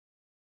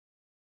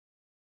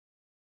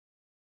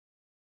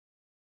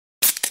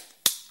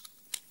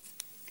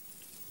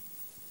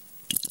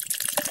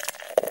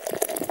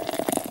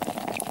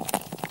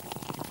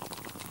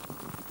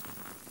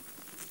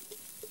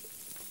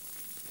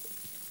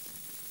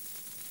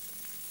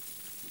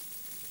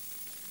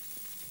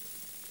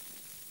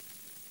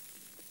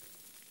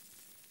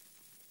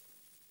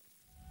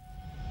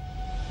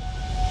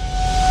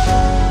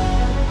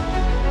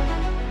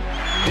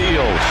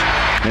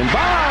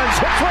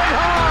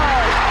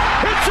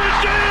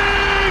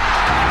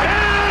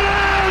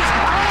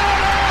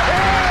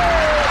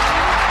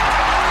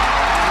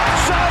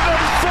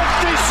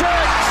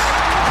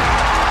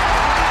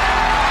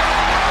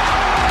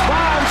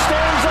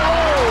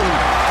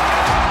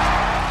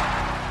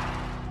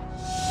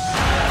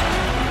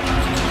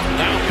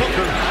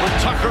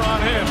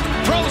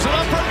throws it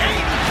up for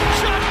Ayton.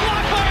 Shot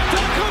blocked by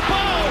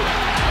Antetokounmpo.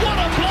 What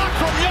a block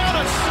from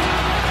Giannis.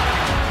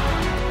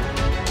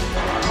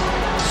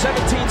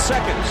 17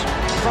 seconds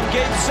from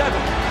Game 7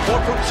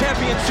 or from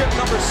championship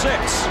number 6.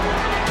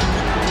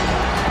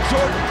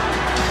 Jordan,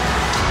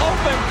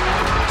 open.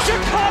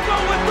 Chicago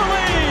with the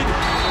lead.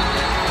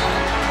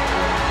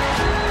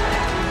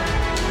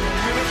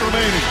 Minute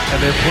remaining.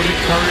 And they're putting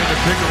Curry in the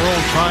pick and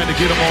roll, trying to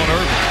get him on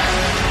Irving.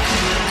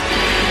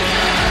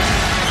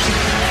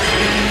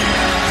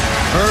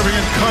 Irving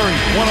and Curry,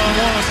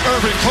 one-on-one.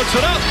 Irving puts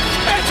it up.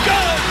 It's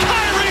good.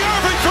 Kyrie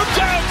Irving from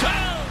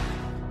downtown.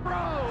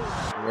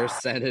 We're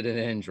sending it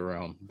in,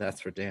 Jerome. That's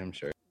for damn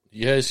sure.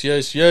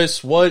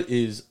 Yes. What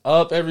is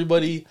up,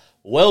 everybody?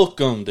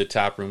 Welcome to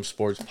Taproom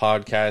Sports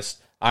Podcast.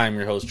 I am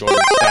your host, Jordan.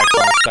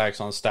 Stacks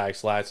on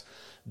Stacks Lats.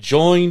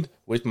 Joined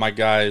with my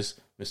guys,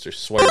 Mr.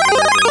 Swear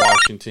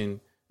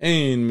Washington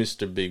and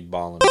Mr. Big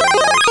Ballin.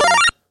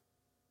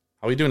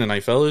 How we doing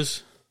tonight,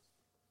 fellas?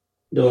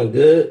 Doing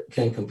good.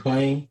 Can't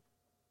complain.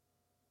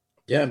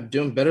 Yeah, I'm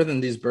doing better than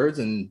these birds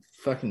in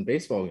fucking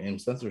baseball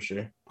games, that's for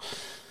sure.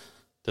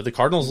 Did the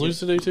Cardinals lose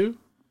today, too?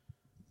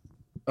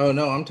 Oh,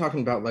 no, I'm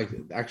talking about, like,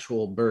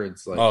 actual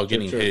birds. Like,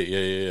 getting hit.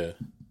 Yeah.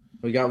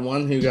 We got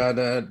one who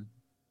got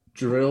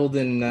drilled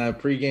in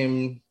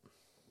pregame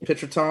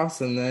pitcher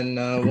toss, and then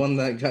one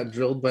that got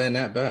drilled by an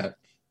at-bat.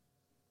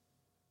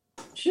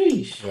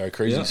 Sheesh. Yeah,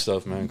 crazy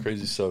stuff, man.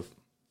 Crazy stuff.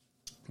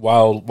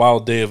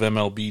 Wild day of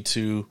MLB,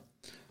 too.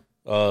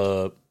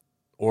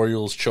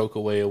 Orioles choke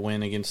away a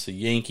win against the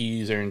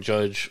Yankees. Aaron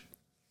Judge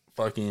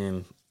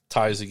fucking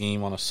ties the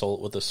game with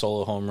a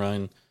solo home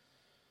run.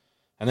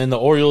 And then the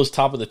Orioles,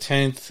 top of the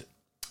 10th,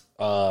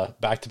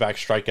 back-to-back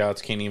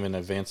strikeouts, can't even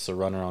advance the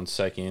runner on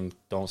second,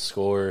 don't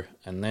score.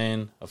 And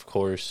then, of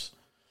course,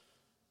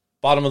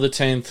 bottom of the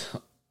 10th,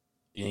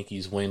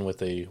 Yankees win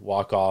with a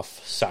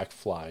walk-off sac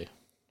fly.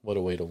 What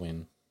a way to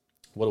win.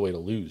 What a way to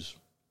lose.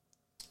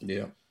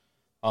 Yeah.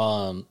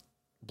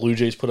 Blue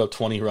Jays put up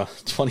 20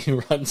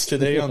 runs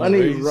today on the 20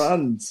 Rays.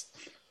 runs.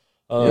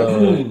 I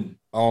don't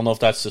know if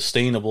that's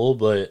sustainable,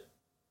 but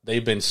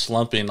they've been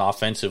slumping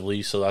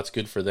offensively, so that's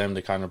good for them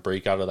to kind of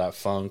break out of that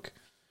funk.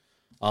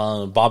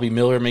 Bobby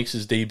Miller makes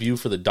his debut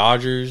for the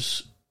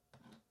Dodgers.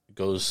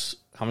 Goes,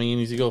 how many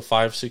innings did he go?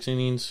 5-6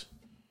 innings?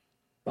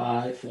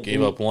 5.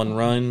 Gave up one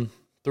run.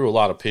 Threw a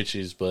lot of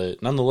pitches,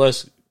 but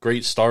nonetheless,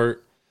 great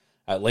start.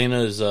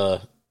 Atlanta is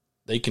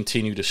they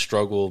continue to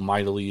struggle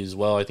mightily as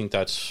well. I think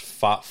that's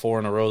 4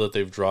 in a row that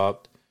they've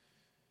dropped.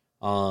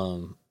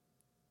 What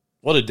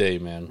a day,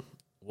 man.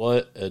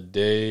 What a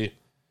day.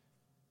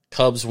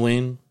 Cubs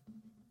win.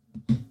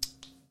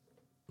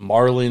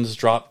 Marlins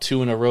dropped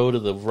 2 in a row to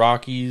the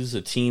Rockies,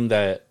 a team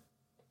that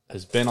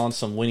has been on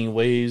some winning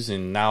ways,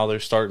 and now they're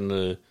starting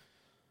to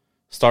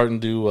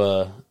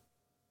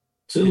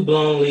 2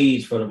 blown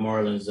leads for the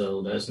Marlins,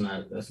 though. That's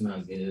not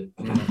good.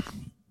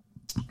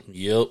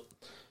 Yep.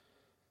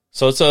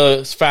 So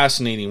it's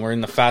fascinating. We're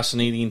in the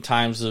fascinating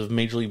times of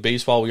Major League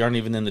Baseball. We aren't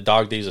even in the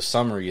dog days of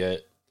summer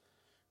yet.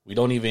 We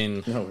don't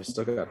even. No, we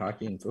still got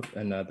hockey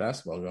and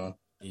basketball going.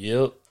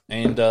 Yep.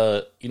 And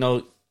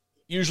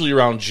usually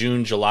around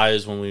June, July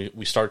is when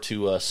we start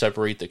to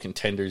separate the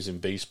contenders in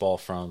baseball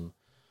from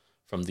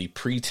the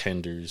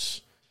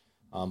pretenders.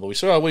 But we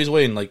still got ways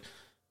away. And like,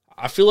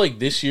 I feel like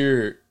this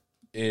year,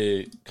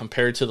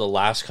 compared to the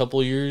last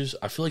couple of years,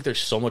 I feel like there's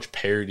so much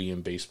parity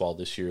in baseball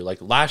this year.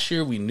 Like last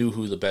year, we knew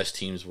who the best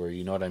teams were.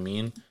 You know what I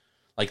mean?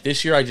 Like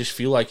this year, I just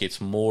feel like it's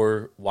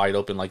more wide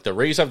open. Like the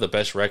Rays have the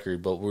best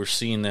record, but we're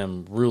seeing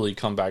them really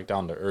come back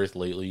down to earth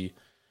lately.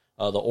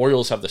 The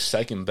Orioles have the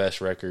second best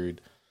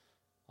record.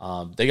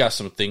 They got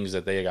some things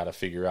that they got to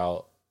figure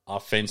out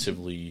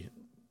offensively.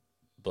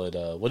 But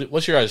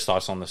what's your guys'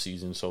 thoughts on the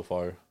season so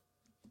far?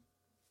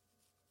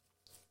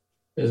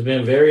 It's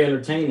been very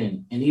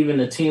entertaining, and even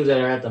the teams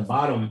that are at the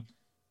bottom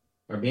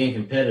are being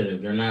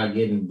competitive. They're not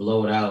getting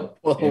blown out.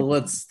 Well,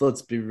 let's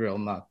be real,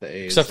 not the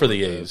A's. Except for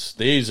the A's.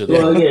 The A's are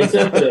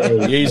except for the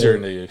A's. The A's are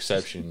in the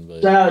exception.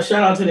 But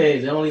shout out to the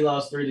A's. They only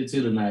lost 3-2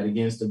 tonight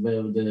against the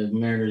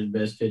Mariners'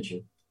 best pitcher.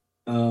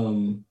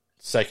 Third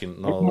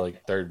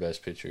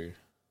best pitcher.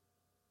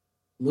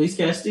 Luis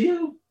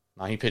Castillo?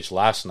 No, he pitched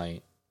last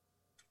night.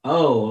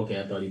 Oh,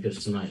 okay. I thought he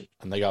pitched tonight.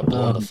 And they got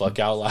blown the fuck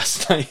out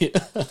last night.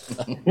 But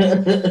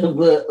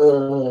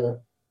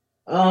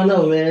I don't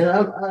know,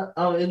 man.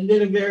 It's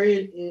been a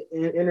very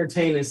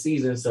entertaining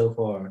season so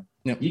far.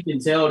 Yep. You can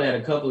tell that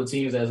a couple of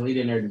teams that's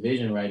leading their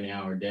division right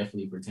now are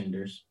definitely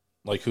pretenders.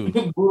 Like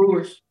who?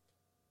 Brewers.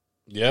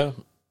 Yeah.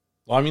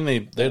 Well, I mean,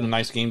 they had a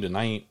nice game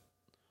tonight.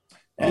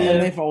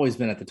 And they've always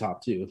been at the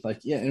top, too.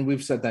 And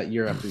we've said that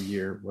year after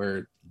year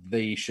where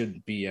they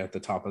should be at the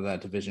top of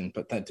that division,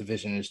 but that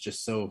division is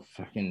just so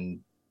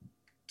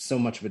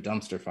much of a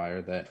dumpster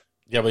fire that.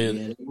 Yeah,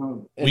 but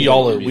we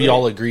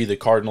all agree the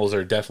Cardinals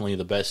are definitely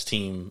the best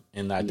team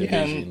in that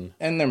division,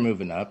 and they're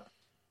moving up.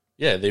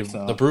 Yeah,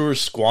 the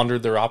Brewers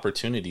squandered their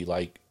opportunity,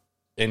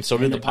 and so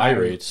did the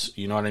Pirates.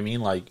 You know what I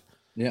mean?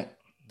 Yeah.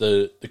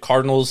 The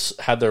Cardinals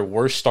had their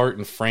worst start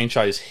in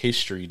franchise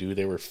history, dude.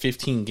 They were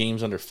 15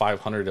 games under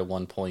 500 at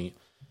one point,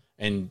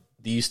 and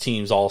these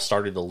teams all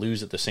started to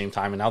lose at the same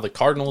time, and now the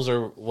Cardinals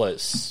are,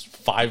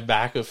 5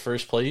 back of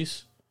first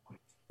place?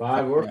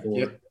 5 or 4.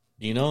 Yep.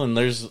 You know, and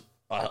there's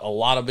a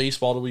lot of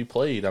baseball to be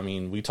played. I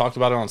mean, we talked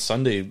about it on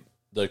Sunday.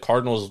 The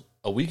Cardinals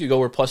a week ago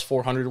were plus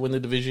 400 to win the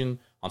division.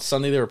 On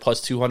Sunday, they were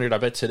plus 200. I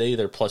bet today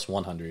they're plus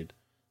 100.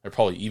 They're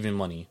probably even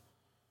money.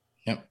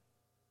 Yep.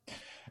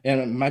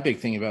 And my big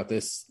thing about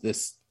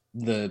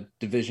the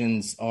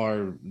divisions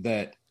are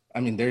that, I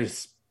mean,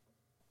 there's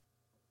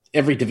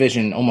every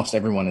division, almost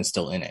everyone is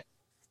still in it.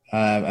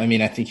 I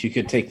mean, I think you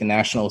could take the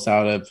Nationals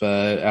out of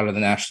the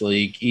National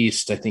League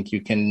East. I think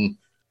you can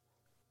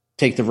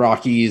take the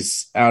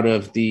Rockies out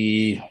of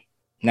the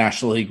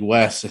National League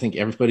West. I think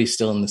everybody's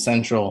still in the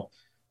Central.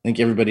 I think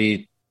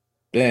everybody,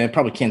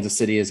 probably Kansas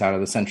City is out of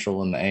the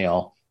Central and the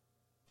AL.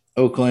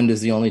 Oakland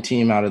is the only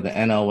team out of the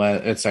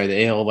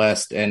the AL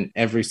West, and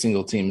every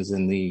single team is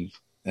in the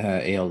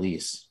AL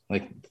East.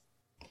 Like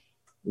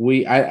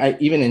I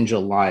even in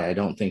July, I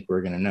don't think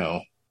we're going to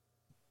know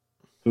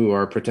who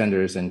are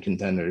pretenders and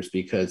contenders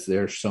because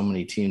there are so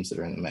many teams that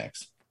are in the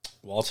mix.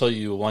 Well, I'll tell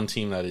you one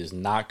team that is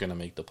not going to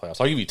make the playoffs.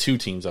 I'll give you 2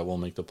 teams that will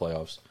make the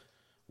playoffs.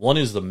 One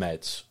is the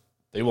Mets.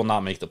 They will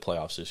not make the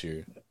playoffs this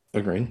year.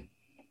 Agreed.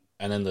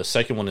 And then the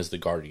second one is the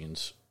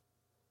Guardians.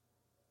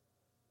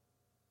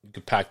 You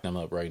could pack them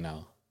up right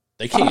now.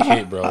 They can't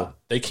hit, bro.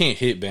 They can't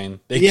hit, Ben.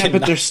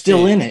 But they're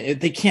still in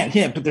it. They can't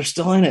hit, but they're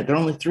still in it. They're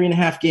only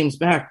 3.5 games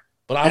back,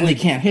 and they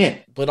can't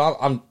hit. But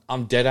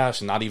I'm dead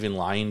ass, not even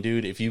lying,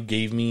 dude. If you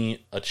gave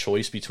me a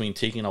choice between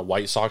taking a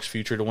White Sox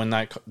future to win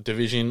that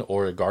division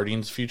or a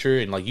Guardians future,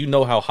 and like you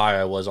know how high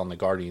I was on the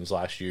Guardians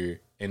last year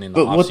and in the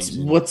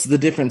offseason. What's the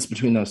difference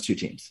between those two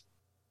teams?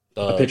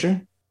 The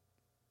pitcher?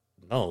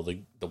 No,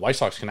 the White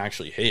Sox can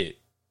actually hit.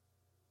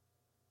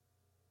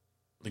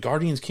 The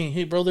Guardians can't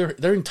hit, bro.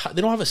 They don't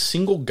have a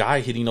single guy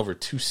hitting over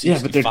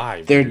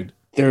 265. Yeah, but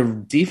their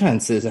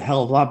defense is a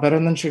hell of a lot better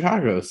than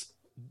Chicago's.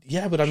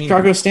 Yeah, but I mean,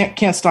 Chicago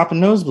can't stop a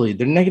nosebleed.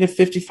 They're negative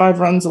 55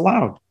 runs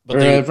allowed,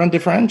 run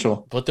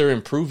differential. But they're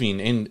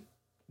improving, and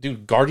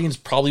dude, Guardians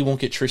probably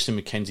won't get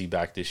Tristan McKenzie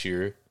back this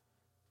year,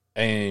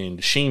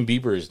 and Shane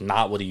Bieber is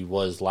not what he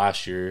was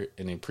last year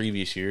and in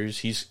previous years.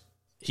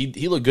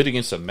 He looked good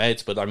against the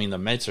Mets, but I mean the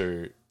Mets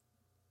they're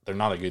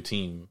not a good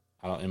team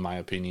in my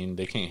opinion.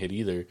 They can't hit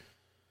either.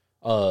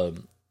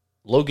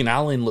 Logan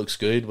Allen looks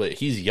good, but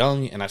he's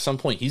young, and at some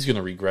point he's going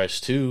to regress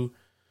too.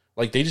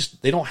 Like they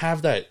don't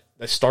have that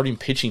starting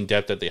pitching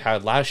depth that they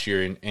had last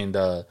year. And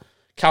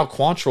Cal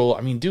Quantrill,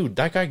 I mean, dude,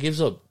 that guy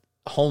gives up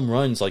home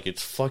runs like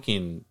it's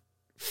fucking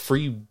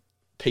free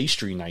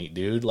pastry night,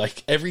 dude.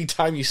 Like every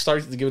time he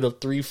starts to give it up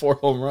 3-4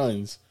 home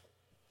runs.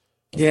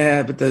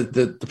 Yeah, but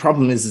the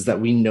problem is that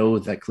we know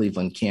that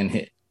Cleveland can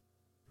hit.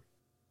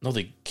 No,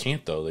 they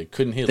can't though. They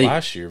couldn't hit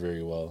last year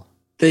very well.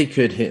 They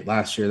could hit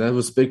last year. That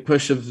was a big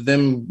push of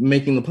them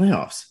making the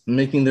playoffs,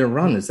 making their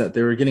run, is that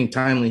they were getting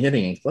timely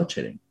hitting and clutch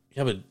hitting.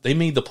 Yeah, but they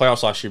made the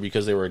playoffs last year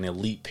because they were an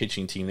elite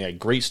pitching team. They had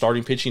great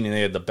starting pitching, and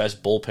they had the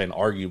best bullpen,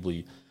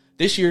 arguably.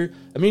 This year,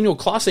 Emmanuel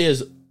Clase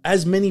has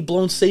as many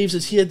blown saves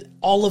as he had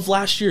all of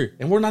last year,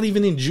 and we're not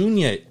even in June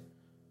yet.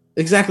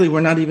 Exactly,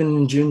 we're not even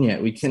in June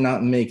yet. We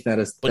cannot make that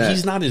as. But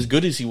he's not as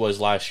good as he was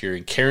last year,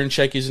 and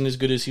Karinchak isn't as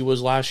good as he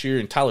was last year,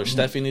 and Tyler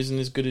Stephan isn't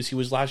as good as he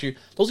was last year.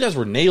 Those guys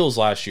were nails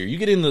last year. You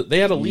get in they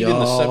had a lead in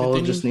the 7th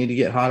inning. Just need to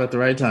get hot at the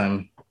right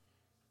time.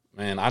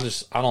 Man, I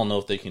don't know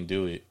if they can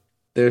do it.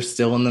 They're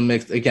still in the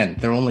mix. Again,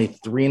 they're only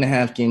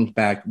 3.5 games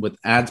back. With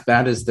as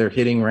bad as they're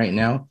hitting right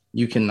now,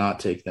 you cannot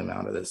take them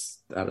out of this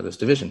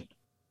division.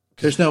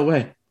 There's no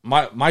way.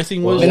 My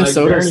thing was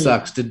Minnesota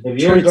sucks.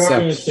 Detroit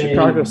sucks.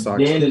 Chicago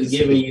sucks. Dan is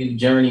giving you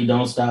Journey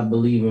Don't Stop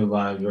Believing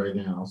vibes right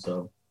now.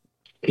 So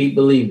keep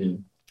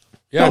believing.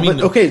 Yeah,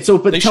 no,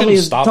 but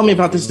tell me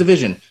about this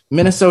division.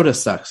 Minnesota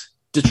sucks.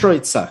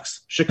 Detroit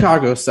sucks.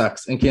 Chicago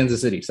sucks, and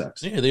Kansas City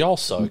sucks. Yeah, they all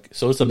suck.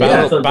 So it's a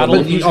battle. But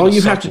all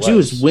you have to do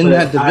is win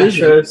that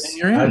division.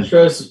 I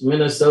trust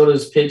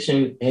Minnesota's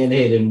pitching and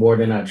hitting more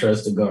than I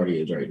trust the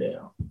Guardians right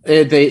now.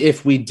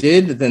 If we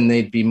did, then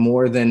they'd be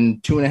more than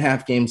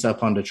 2.5 games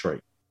up on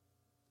Detroit.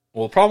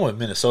 Well, the problem with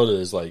Minnesota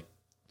is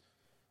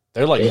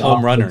they're like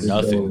home run or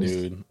nothing,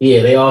 dude.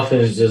 Yeah, their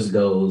offense just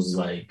goes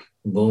like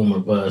boom or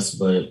bust.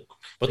 But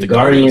the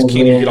Guardians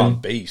can't get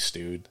on base,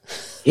 dude.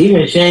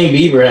 Even Shane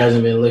Bieber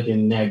hasn't been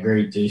looking that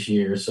great this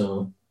year.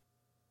 So,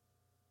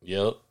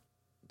 yep,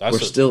 we're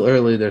still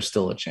early. There's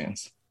still a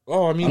chance.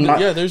 Oh, I mean,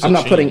 there's. I'm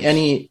not putting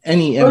any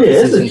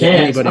emphasis into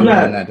anybody in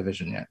that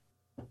division yet.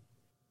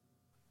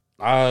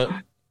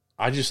 I'm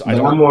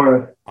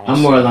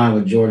more aligned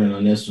with Jordan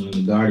on this one.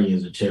 The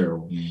Guardians are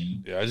terrible,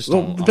 man. Yeah,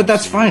 but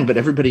that's fine. But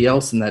everybody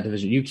else in that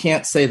division, you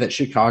can't say that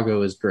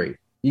Chicago is great.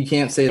 You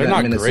can't say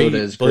that Minnesota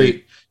is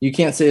great. You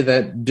can't say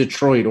that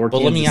Detroit or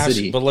Kansas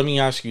City. But let me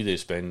ask you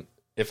this, Ben.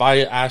 If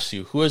I asked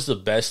you who has the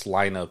best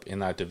lineup in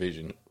that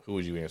division, who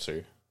would you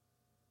answer?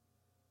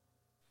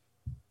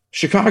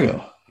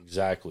 Chicago.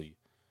 Exactly.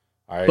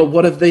 All right. But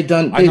what have they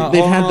done?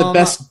 They've had the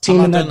best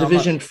team in that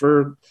division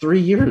for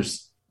 3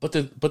 years. But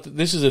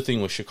this is the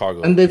thing with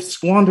Chicago. And they've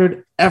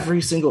squandered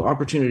every single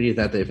opportunity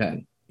that they've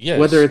had. Yes.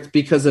 Whether it's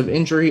because of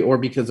injury or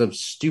because of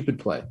stupid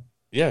play.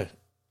 Yeah,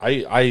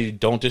 I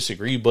don't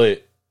disagree,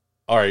 but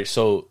all right,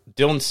 so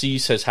Dylan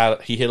Cease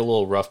he hit a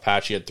little rough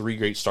patch. He had 3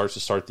 great starts to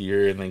start the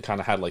year and then kind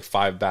of had like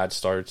 5 bad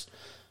starts.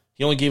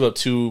 He only gave up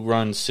 2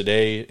 runs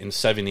today in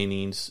 7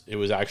 innings. It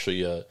was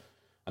actually a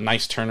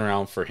nice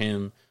turnaround for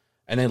him.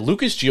 And then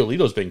Lucas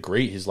Giolito's been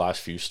great his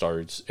last few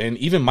starts. And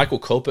even Michael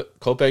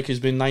Kopech has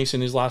been nice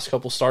in his last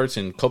couple starts.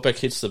 And Kopech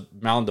hits the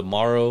mound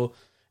tomorrow.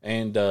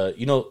 And,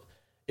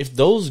 if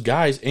those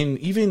guys, and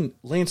even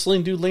Lance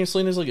Lynn, dude, Lance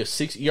Lynn is like a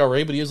 6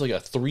 ERA, but he has like a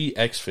 3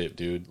 xFIP,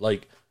 dude.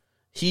 Like,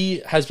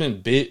 he has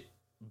been bit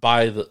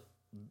by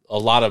a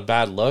lot of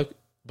bad luck,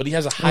 but he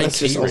has a high That's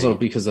just also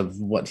because of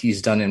what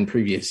he's done in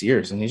previous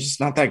years, and he's just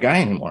not that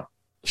guy anymore.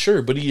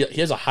 Sure, but he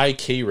has a high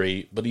K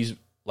rate, but he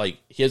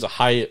has a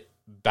high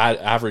bad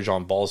average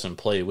on balls in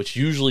play, which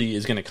usually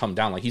is going to come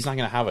down. Like, he's not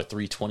going to have a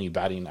 320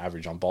 batting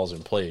average on balls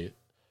in play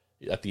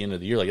at the end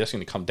of the year. Like, that's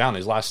going to come down.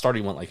 His last start,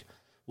 he went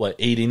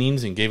 8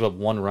 innings and gave up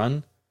 1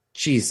 run.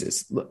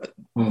 Jesus,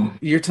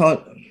 you're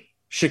telling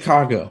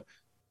Chicago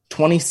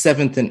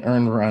 27th in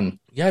earned run.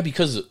 Yeah,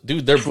 because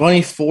dude, they're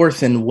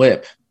 24th in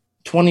WHIP,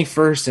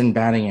 21st in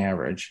batting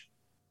average.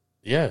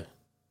 Yeah,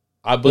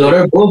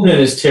 their bullpen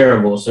is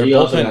terrible, so you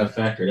also got to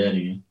factor that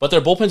in. But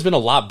their bullpen's been a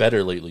lot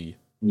better lately.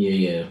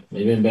 Yeah,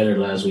 they've been better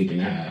last week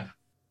and a half.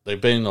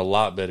 They've been a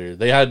lot better.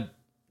 They had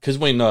because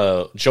when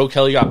Joe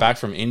Kelly got back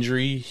from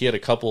injury, he had a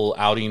couple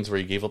outings where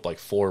he gave up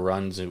 4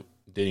 runs and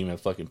didn't even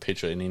fucking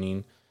pitch an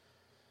inning.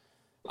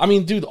 I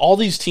mean, dude, all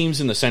these teams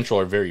in the Central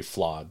are very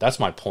flawed. That's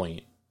my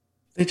point.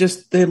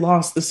 They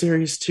lost the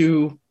series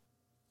to.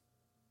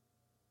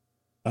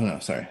 Oh no,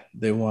 sorry.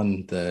 They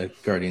won the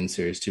Guardians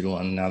series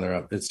 2-1. Now they're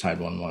up. It's tied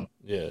 1-1.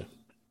 Yeah.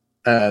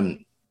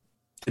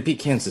 They beat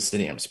Kansas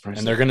City. I'm surprised.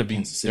 And they're going to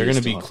beat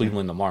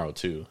Cleveland tomorrow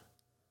too.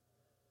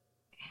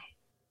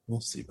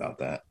 We'll see about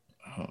that.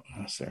 I don't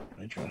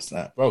necessarily trust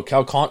that. Bro,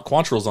 Cal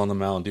Quantrill's on the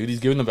mound, dude. He's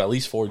giving them at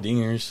least 4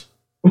 dingers.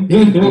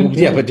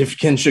 Yeah, but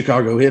can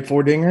Chicago hit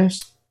 4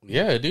 dingers?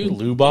 Yeah, dude.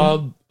 Lou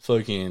Bob,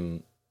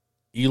 fucking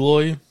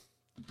Eloy.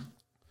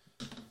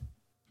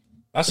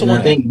 That's the one.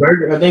 I think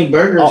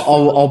Burger.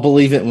 I'll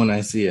believe it when I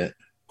see it.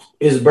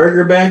 Is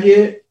Burger back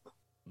yet?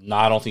 No,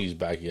 I don't think he's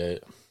back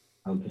yet.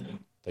 Okay.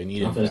 They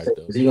need him back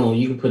though.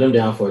 You can put him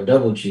down for a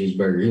double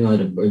cheeseburger.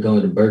 You're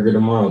going to Burger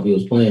tomorrow if he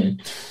was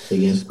playing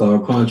against Carl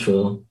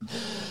Quantrill.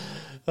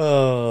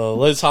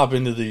 Let's hop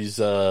into these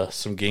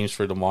some games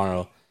for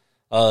tomorrow.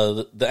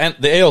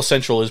 The AL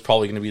Central is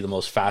probably going to be the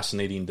most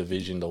fascinating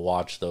division to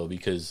watch, though,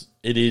 because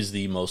it is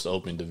the most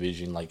open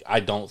division. I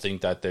don't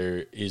think that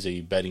there is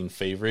a betting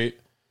favorite.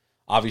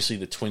 Obviously,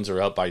 the Twins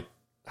are up by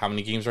how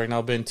many games right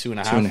now, Ben?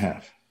 2.5?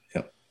 2.5.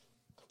 Yep.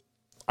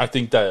 I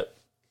think that,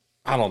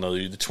 I don't know,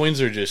 dude. The Twins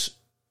are just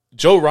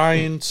Joe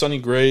Ryan, Sonny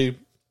Gray,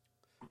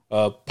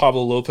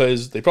 Pablo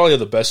Lopez. They probably have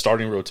the best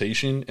starting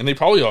rotation, and they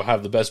probably all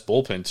have the best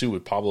bullpen, too,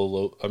 with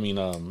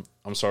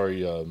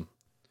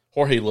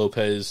Jorge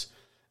Lopez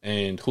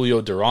and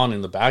Julio Duran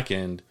in the back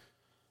end.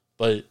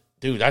 But,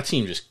 dude, that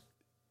team just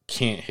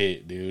can't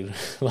hit, dude.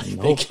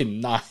 They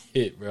cannot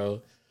hit,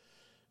 bro.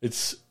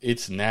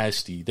 It's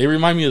nasty. They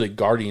remind me of the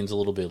Guardians a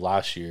little bit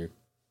last year.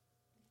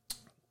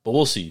 But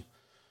we'll see.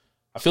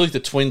 I feel like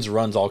the Twins'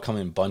 runs all come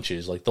in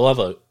bunches. They'll have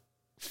a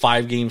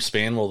 5-game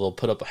span where they'll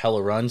put up a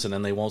hella runs, and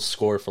then they won't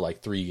score for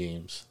 3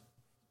 games.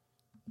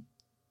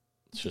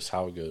 It's just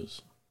how it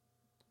goes.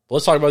 But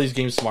let's talk about these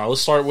games tomorrow.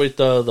 Let's start with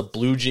the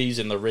Blue Jays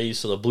and the Rays.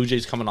 So the Blue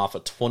Jays coming off a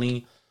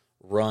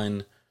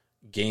 20-run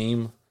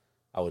game.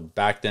 I would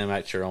back them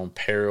at your own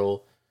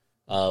peril.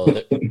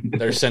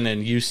 They're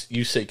sending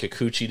Yusei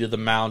Kikuchi to the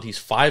mound. He's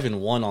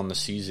 5-1 on the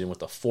season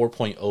with a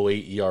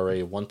 4.08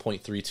 ERA,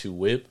 1.32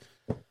 WHIP.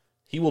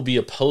 He will be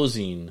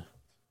opposing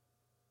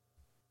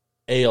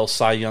AL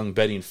Cy Young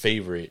betting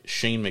favorite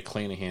Shane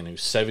McClanahan,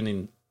 who's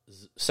 7-0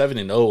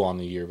 on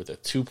the year with a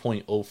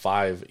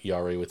 2.05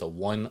 ERA with a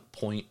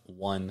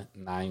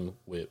 1.19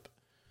 WHIP.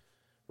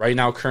 Right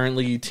now,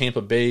 currently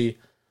Tampa Bay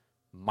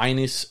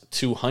minus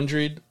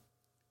 200.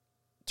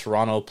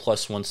 Toronto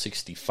plus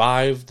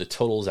 165. The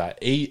total's at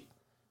 8.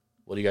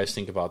 What do you guys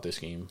think about this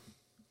game?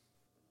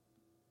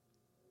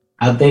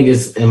 I think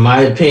in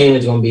my opinion,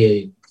 it's going to be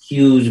a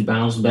huge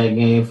bounce back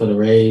game for the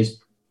Rays.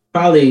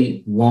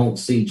 Probably won't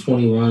see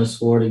 20 runs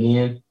scored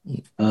again.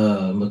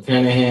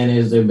 McClanahan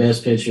is their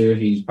best pitcher.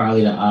 He's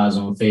probably the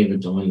odds-on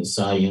favorite to win the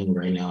Cy Young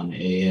right now in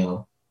the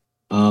AL.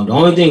 The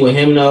only thing with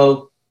him,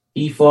 though,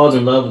 he falls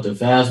in love with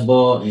the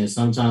fastball, and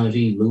sometimes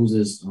he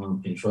loses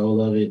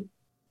control of it.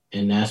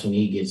 And that's when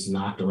he gets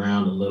knocked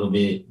around a little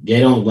bit. They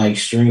don't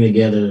string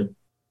together.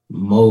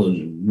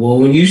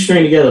 When you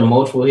string together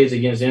multiple hits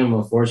against him,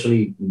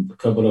 unfortunately, a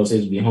couple of those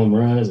hits be home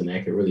runs, and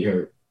that could really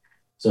hurt.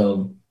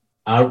 So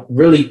I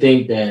really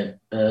think that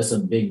it's a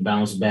big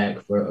bounce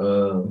back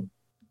for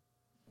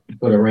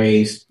the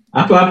Rays.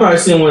 I probably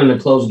see him winning a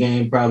close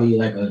game, probably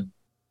a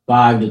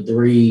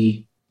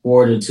 5-3,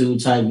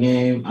 4-2 type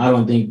game. I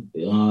don't think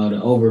the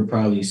over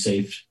probably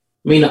safe.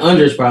 The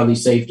under is probably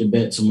safe to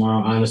bet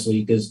tomorrow,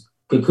 honestly, because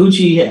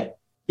Kikuchi,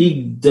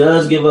 he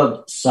does give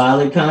up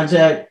solid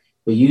contact.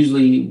 but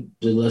usually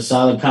the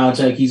solid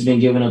contact he's been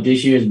giving up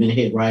this year has been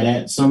hit right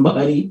at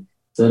somebody.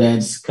 So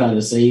that's kind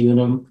of saving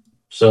him.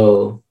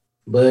 So,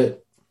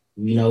 but,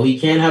 he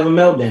can have a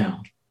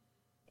meltdown.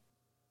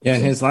 Yeah,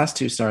 and his last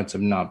two starts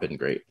have not been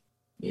great.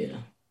 Yeah.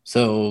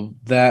 So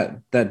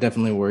that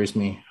definitely worries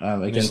me.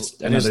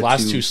 Against his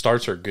last two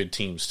starts are good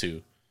teams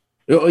too.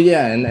 Oh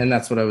yeah, and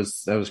that's what I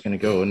was going to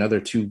go. Another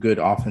two good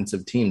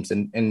offensive teams,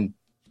 and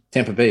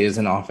Tampa Bay is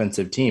an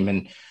offensive team.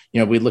 And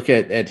we look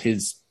at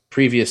his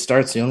previous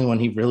starts. The only one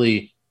he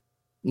really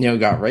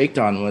got raked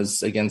on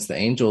was against the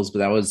Angels, but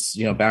that was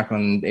back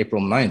on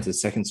April 9th, the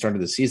second start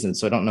of the season.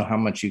 So I don't know how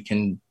much you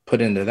can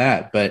put into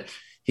that, but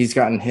he's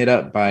gotten hit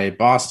up by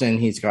Boston,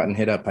 he's gotten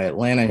hit up by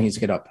Atlanta, and he's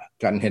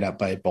gotten hit up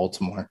by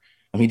Baltimore.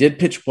 He did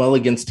pitch well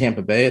against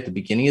Tampa Bay at the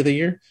beginning of the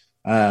year,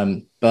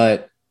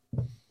 but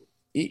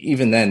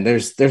even then,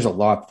 there's a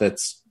lot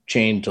that's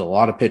changed. A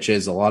lot of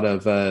pitches, a lot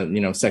of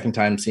second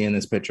time seeing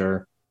this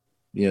pitcher.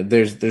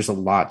 There's a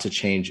lot to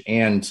change,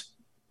 and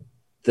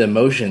the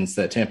emotions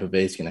that Tampa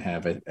Bay is going to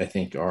have, I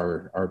think,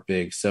 are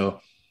big.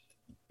 So,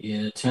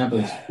 yeah,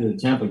 Tampa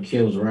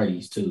kills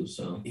righties too.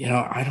 So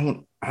I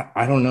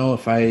don't know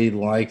if I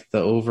like the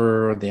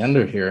over or the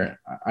under here.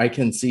 I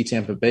can see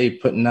Tampa Bay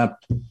putting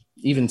up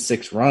even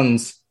 6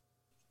 runs.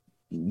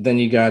 Then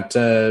you got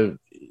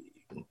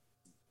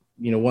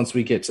once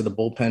we get to the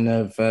bullpen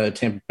of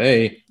Tampa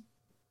Bay,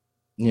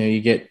 you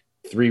get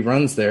 3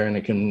 runs there, and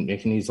it can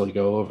easily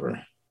go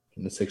over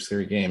in the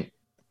 6-3 game.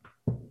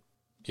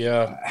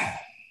 Yeah,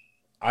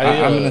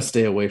 I'm going to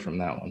stay away from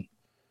that one.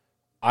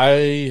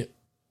 I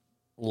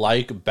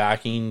like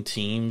backing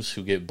teams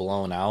who get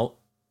blown out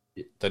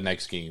the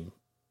next game.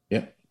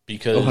 Yeah,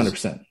 because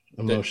 100%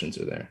 emotions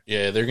are there.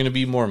 Yeah, they're going to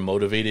be more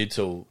motivated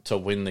to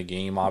win the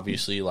game.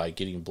 Obviously, like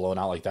getting blown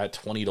out like that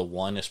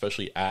 20-1,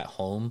 especially at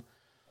home.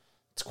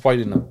 It's quite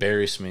an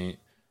embarrassment.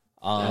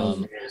 That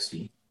was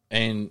nasty.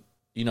 And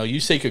you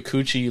say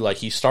Kikuchi, like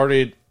he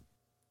started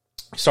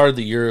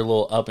the year a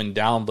little up and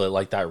down, but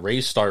like that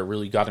Rays start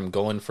really got him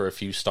going for a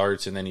few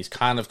starts, and then he's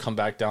kind of come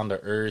back down to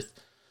earth.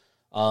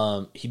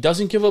 He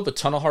doesn't give up a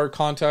ton of hard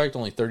contact,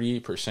 only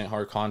 38%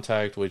 hard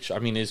contact, which I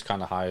mean is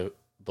kind of high,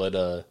 but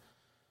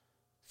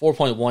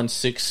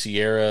 4.16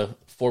 Sierra,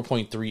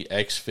 4.3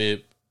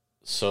 xFIP.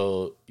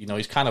 So,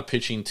 he's kind of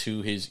pitching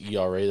to his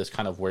ERA. That's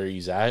kind of where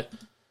he's at.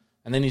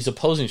 And then he's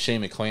opposing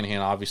Shane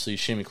McClanahan. Obviously,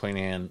 Shane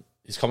McClanahan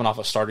is coming off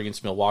a start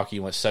against Milwaukee. He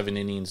went 7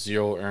 innings,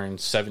 0 earned,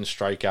 7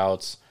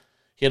 strikeouts.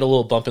 He had a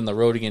little bump in the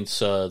road against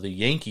the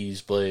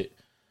Yankees, but I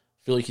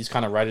feel like he's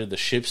kind of righted the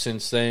ship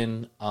since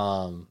then.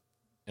 And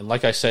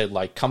like I said,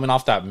 like coming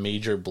off that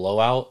major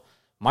blowout,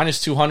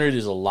 minus 200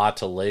 is a lot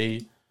to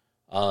lay.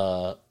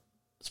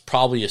 It's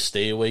probably a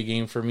stay away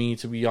game for me,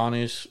 to be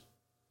honest.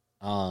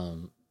 I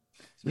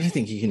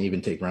think you can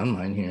even take run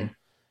line here.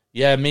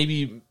 Yeah,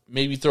 maybe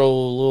throw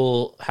a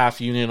little half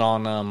unit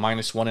on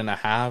minus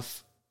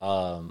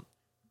 1.5.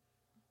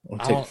 We'll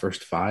take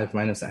first 5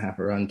 minus a half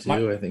a run too.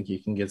 I think you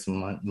can get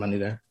some money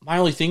there. My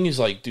only thing is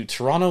like, dude,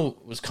 Toronto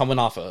was coming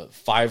off a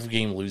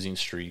 5-game losing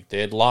streak. They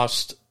had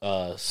lost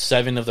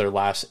 7 of their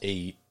last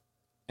 8,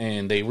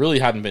 and they really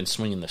hadn't been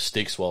swinging the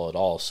sticks well at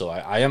all. So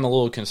I am a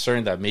little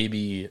concerned that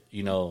maybe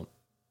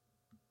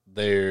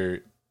they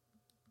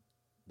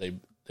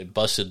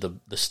busted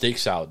the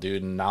sticks out,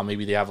 dude, and now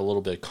maybe they have a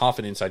little bit of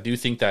confidence. I do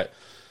think that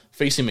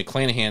facing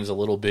McClanahan's a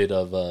little bit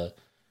of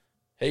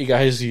hey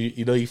guys,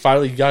 you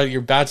finally got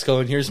your bats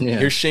going. Here's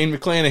Shane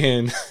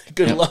McClanahan.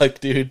 Good luck,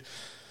 dude.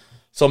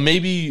 So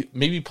maybe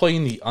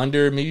playing the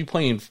under, maybe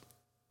playing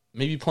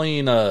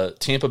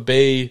Tampa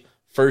Bay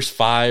first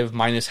 5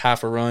 minus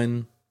half a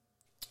run.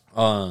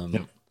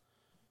 I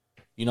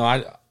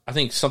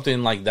think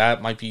something like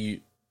that might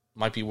be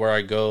where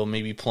I go.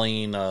 Maybe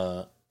playing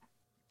the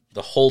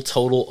whole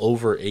total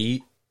over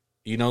 8.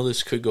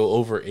 This could go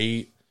over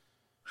 8.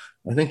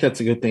 I think that's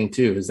a good thing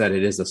too, is that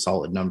it is a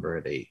solid number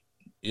at 8.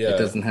 Yeah. It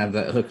doesn't have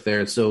that hook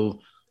there. So,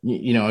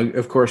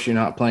 of course you're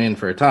not playing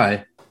for a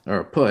tie or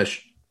a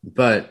push,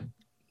 but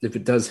if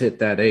it does hit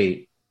that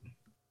 8,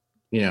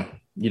 you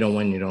don't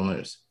win, you don't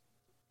lose.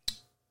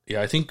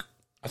 Yeah, I think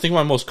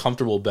my most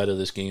comfortable bet of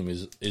this game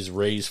is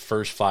Rays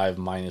first 5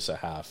 minus a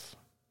half.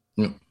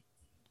 Yep.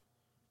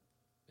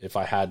 If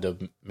I had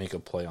to make a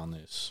play on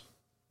this.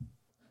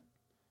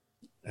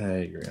 I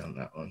agree on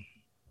that one.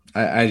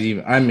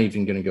 I'm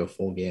even going to go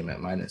full game at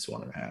minus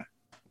 1.5.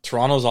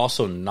 Toronto's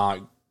also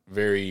not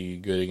very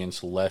good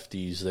against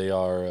lefties. They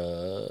are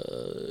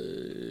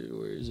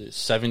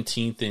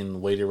 17th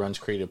in weighted runs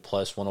created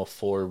plus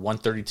 104,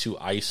 132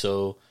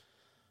 ISO.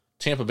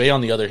 Tampa Bay, on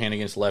the other hand,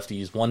 against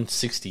lefties,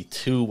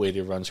 162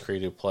 weighted runs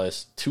created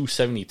plus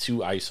 272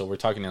 ISO. We're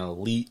talking an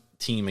elite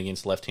team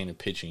against left-handed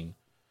pitching.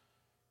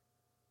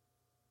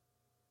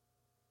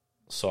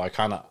 So I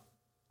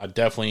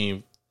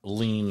definitely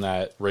lean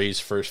that Rays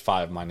first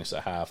 5 minus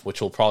a half,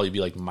 which will probably be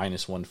like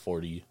minus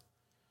 140.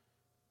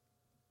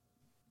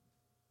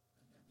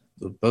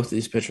 Both of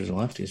these pitchers are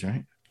lefties,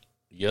 right?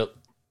 Yep.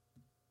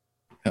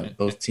 Yeah,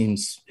 both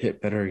teams hit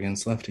better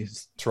against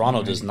lefties.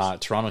 Toronto does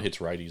not. Toronto hits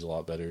righties a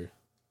lot better.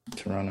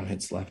 Toronto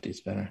hits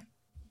lefties better.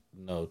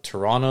 No,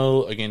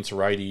 Toronto against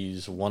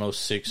righties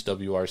 106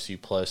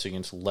 WRC plus,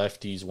 against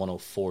lefties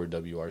 104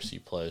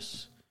 WRC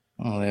plus.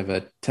 Oh, they have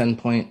a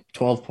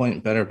 12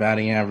 point better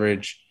batting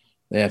average.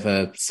 They have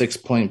a 6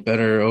 point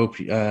better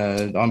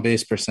on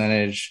base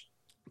percentage.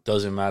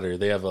 Doesn't matter.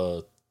 They have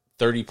a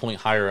 30 point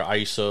higher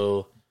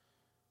ISO.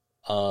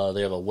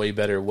 They have a way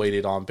better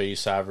weighted on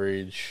base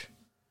average.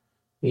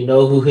 You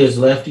know who hits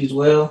lefties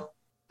well?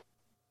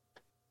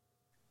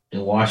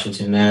 The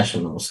Washington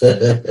Nationals.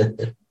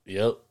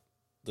 Yep.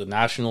 The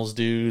Nationals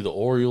do, the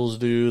Orioles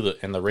do,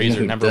 and the Rays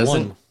are number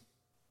doesn't? one.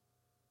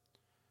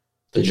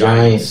 The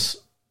Giants.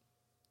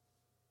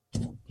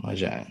 My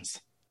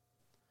Giants.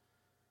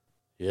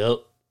 Yep.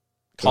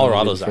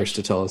 Colorado's first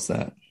to tell us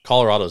that.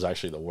 Colorado's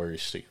actually the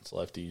worst against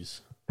lefties.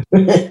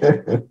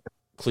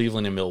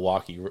 Cleveland and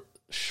Milwaukee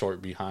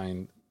short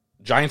behind.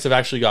 Giants have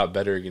actually got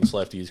better against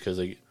lefties because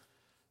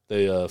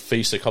they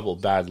faced a couple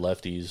of bad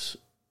lefties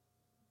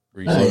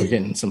recently. They're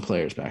getting some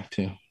players back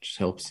too, which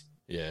helps.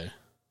 Yeah.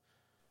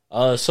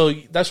 So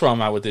that's where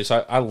I'm at with this.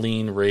 I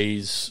lean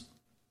Rays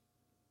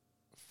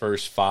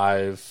first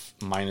 5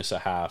 minus a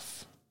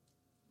half.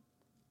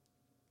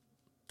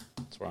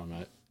 That's where I'm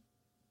at.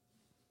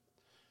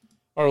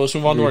 All right, let's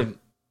move on to our.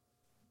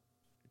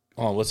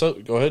 Oh, what's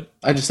up? Go ahead.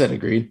 I just said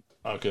agreed.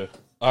 Okay.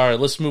 All right,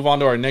 let's move on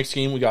to our next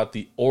game. We got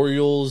the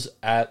Orioles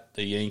at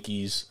the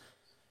Yankees.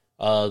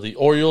 The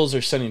Orioles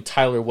are sending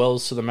Tyler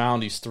Wells to the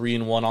mound. He's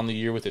 3-1 on the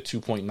year with a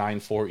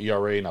 2.94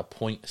 ERA and a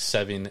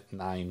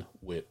 .79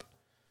 WHIP.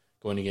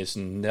 Going against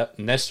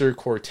Nestor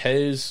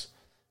Cortez,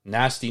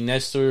 Nasty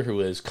Nestor, who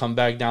has come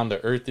back down to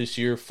earth this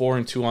year,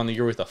 4-2 on the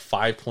year with a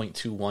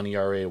 5.21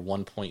 ERA,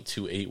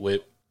 1.28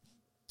 WHIP.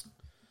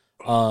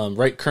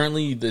 Right,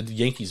 currently the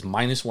Yankees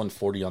minus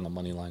 140 on the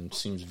money line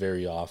seems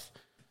very off.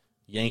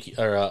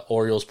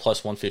 Orioles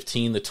plus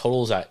 115. The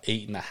total's at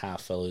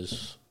 8.5,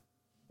 fellas.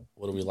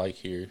 What do we like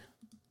here?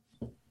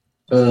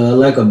 I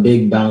like a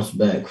big bounce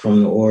back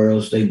from the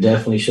Orioles. They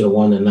definitely should have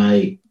won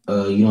tonight.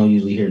 You don't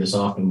usually hear this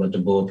often, but the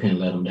bullpen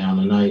let them down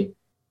tonight.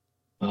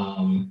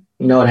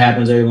 You know, it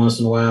happens every once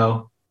in a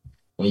while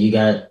when you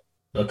got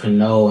a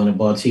Cano and a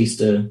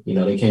Bautista. You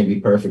know, they can't be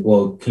perfect.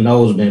 Well,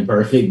 Cano's been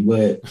perfect,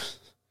 but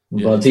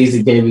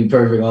Bautista can't be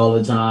perfect all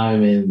the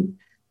time. And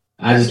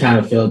I just kind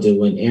of felt it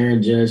when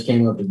Aaron Judge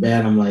came up to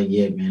bat. I'm like,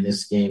 yeah, man,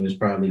 this game is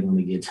probably going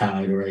to get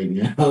tied right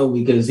now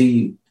because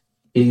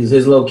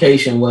his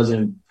location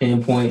wasn't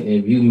pinpoint.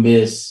 If you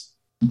miss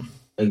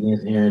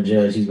against Aaron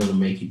Judge, he's going to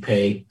make you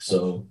pay.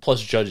 So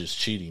plus Judge is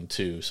cheating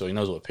too, so he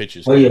knows what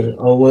pitches. Oh yeah.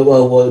 Oh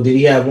well. Did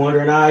he have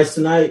wandering eyes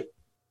tonight?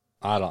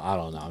 I don't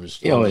know. I'm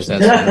just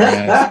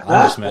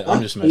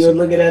messing. You're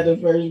looking at the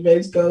first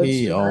base coach.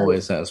 He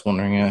always has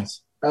wandering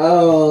eyes.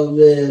 Oh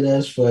man,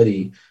 that's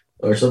funny.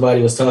 Or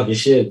somebody was talking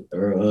shit,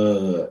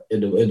 or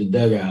in the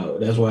dugout.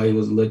 That's why he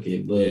was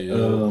looking. But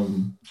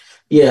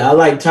yeah, I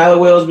like Tyler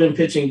Wells been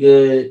pitching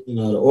good. You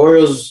know, the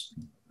Orioles.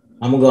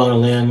 I'm gonna go on a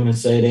limb and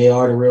say they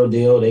are the real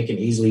deal. They can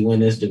easily win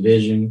this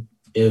division.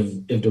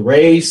 If the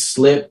Rays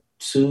if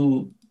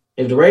the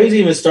Rays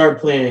even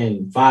start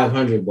playing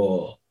 500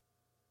 ball,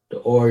 the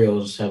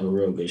Orioles have a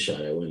real good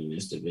shot at winning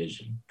this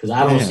division. Because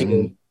I don't see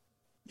them.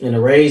 And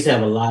the Rays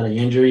have a lot of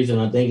injuries, and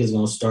I think it's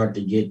going to start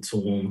to get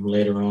to them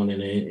later on in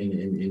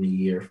the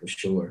year for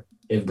sure.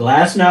 If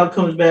Glasnow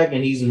comes back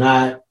and he's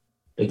not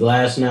the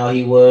Glasnow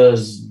he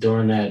was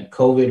during that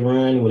COVID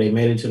run where they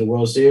made it to the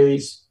World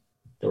Series,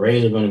 the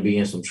Rays are going to be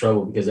in some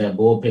trouble because that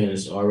bullpen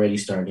is already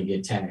starting to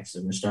get taxed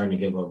and they're starting to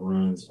give up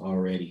runs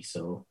already.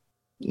 So,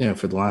 yeah,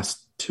 for the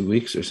last 2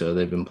 weeks or so,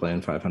 they've been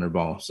playing 500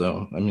 ball.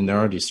 So, I mean, they're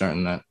already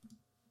starting that.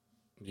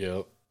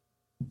 Yep.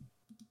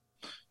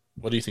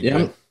 What do you think?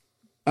 Yeah,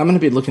 I'm going to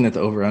be looking at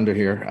the over-under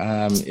here.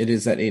 It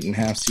is at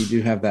 8.5, so you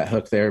do have that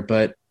hook there.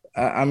 But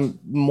I'm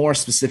more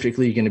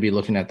specifically going to be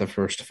looking at the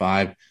first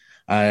 5.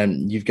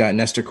 You've got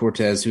Nestor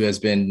Cortez, who he's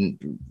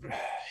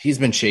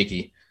been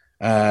shaky,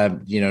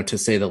 to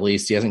say the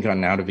least. He hasn't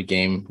gotten out of a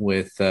game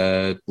with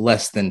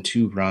less than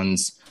 2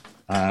 runs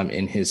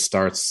in his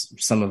starts.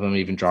 Some of them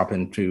even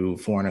dropping to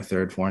 4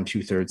 1/3, 4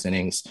 2/3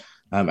 innings.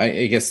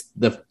 I guess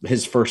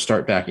his first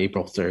start back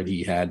April 3rd,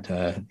 he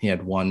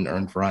had 1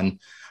 earned run.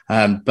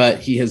 But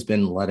he has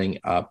been letting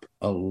up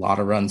a lot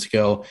of runs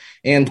go,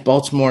 and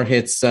Baltimore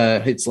hits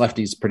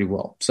lefties pretty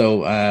well.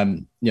 So,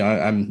 I'm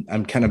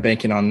kind of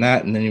banking on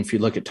that. And then if you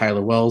look at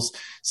Tyler Wells,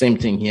 same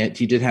thing.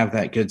 He did have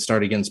that good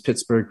start against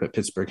Pittsburgh, but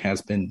Pittsburgh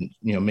has been,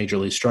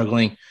 majorly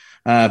struggling.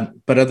 But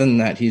other than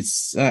that,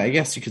 he's, I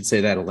guess you could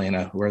say that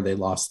Atlanta, where they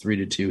lost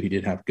 3-2, he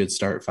did have a good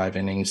start, 5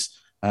 innings,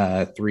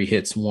 3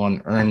 hits,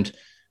 1 earned,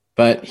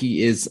 but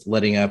he is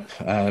letting up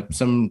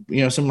some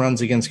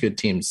runs against good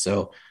teams.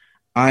 So,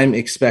 I'm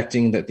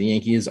expecting that the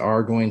Yankees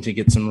are going to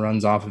get some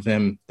runs off of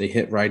him. They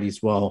hit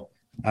righties well.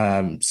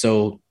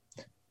 So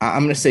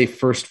I'm going to say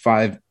first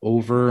 5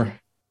 over.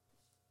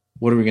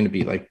 What are we going to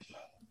be, like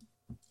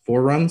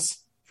 4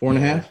 runs?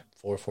 4.5?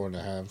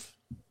 4.5.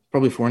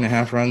 Probably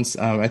 4.5 runs.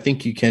 I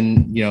think you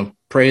can,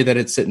 pray that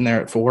it's sitting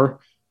there at 4.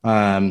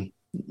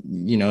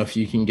 If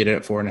you can get it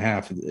at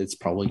 4.5, it's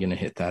probably going to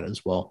hit that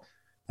as well.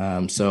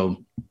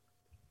 So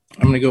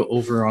I'm going to go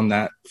over on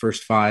that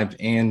first 5.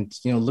 And,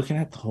 looking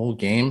at the whole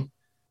game,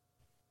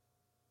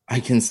 I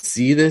can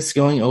see this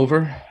going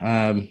over.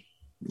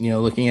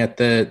 Looking at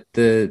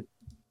the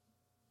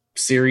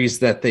series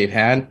that they've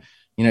had,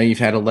 you've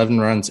had 11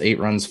 runs, 8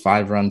 runs,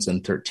 5 runs,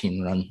 and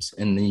 13 runs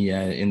in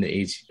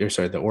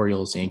the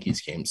Orioles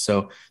Yankees game.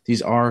 So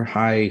these are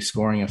high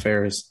scoring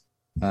affairs,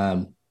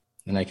 and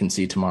I can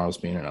see tomorrow's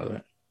being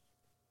another.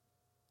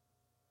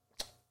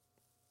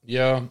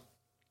 Yeah.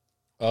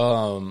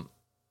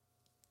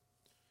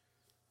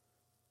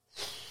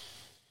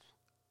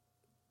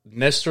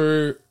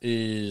 Nestor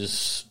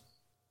is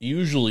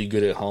usually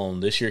good at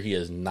home. This year he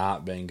has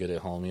not been good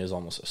at home. He has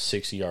almost a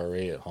 6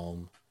 ERA at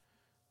home.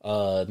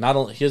 Not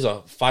only he has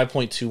a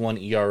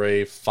 5.21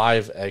 ERA,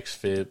 5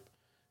 xFIP.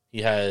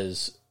 He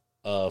has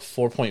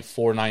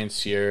 4.49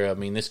 Sierra. I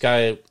mean, this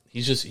guy,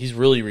 he's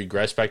really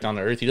regressed back down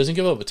to earth. He doesn't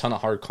give up a ton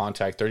of hard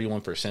contact,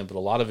 31%, but a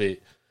lot of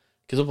it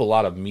gives up a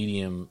lot of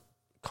medium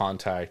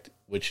contact,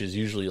 which is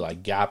usually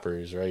like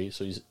gappers, right?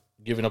 So he's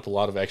giving up a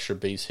lot of extra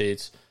base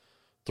hits.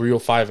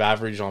 305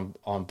 average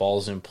on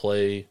balls in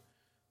play.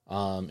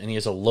 And he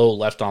has a low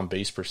left on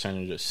base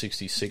percentage at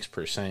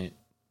 66%.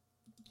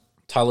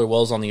 Tyler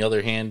Wells, on the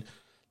other hand,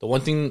 the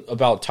one thing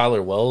about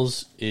Tyler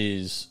Wells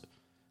is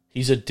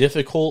he's a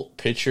difficult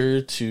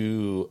pitcher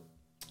to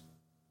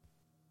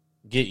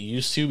get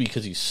used to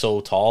because he's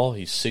so tall.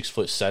 He's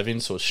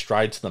 6'7", so his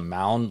stride to the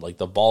mound, like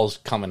the ball's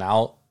coming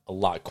out a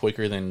lot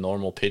quicker than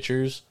normal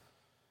pitchers.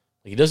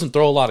 He doesn't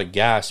throw a lot of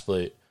gas,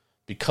 but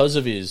because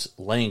of his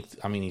length,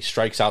 I mean, he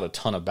strikes out a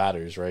ton of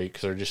batters, right?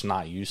 Because they're just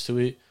not used to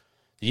it.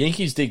 The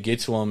Yankees did get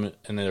to him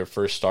in their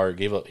first start.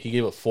 He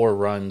gave up 4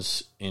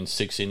 runs in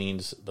 6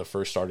 innings the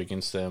first start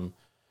against them.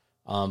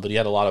 But he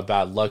had a lot of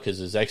bad luck because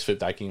his xFIP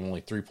that game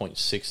only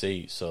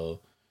 3.68. So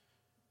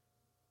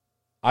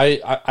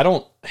I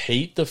don't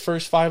hate the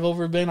first 5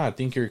 over Ben. I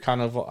think I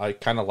kind of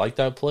like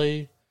that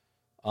play.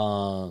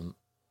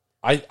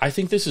 I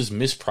think this is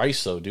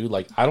mispriced though, dude.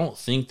 Like, I don't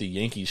think the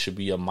Yankees should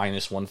be a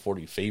minus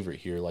 140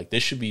 favorite here. Like,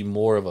 this should be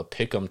more of a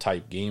pick'em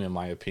type game, in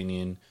my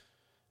opinion.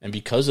 And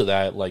because of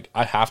that, like,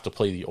 I have to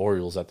play the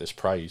Orioles at this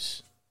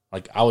price.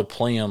 Like, I would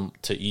play them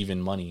to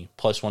even money,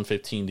 plus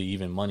 115 to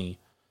even money.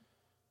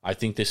 I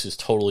think this is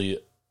totally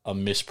a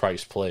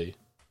mispriced play.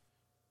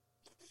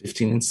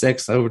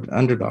 15-6 over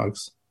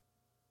underdogs.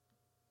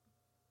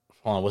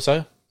 Hold on, what's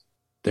that?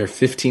 They're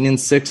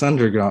 15-6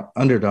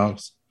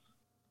 underdogs.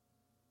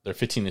 They're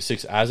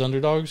 15-6 as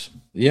underdogs?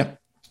 Yeah.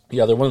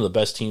 Yeah, they're one of the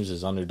best teams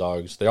as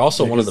underdogs. They're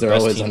also one of the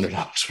best teams.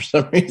 Underdogs for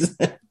some reason.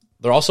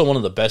 They're also one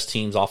of the best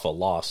teams off a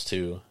loss,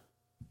 too.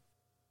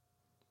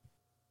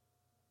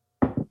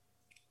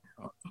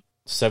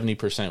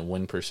 70%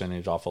 win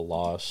percentage off a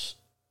loss.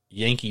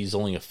 Yankees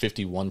only a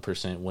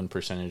 51% win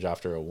percentage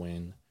after a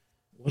win.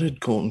 What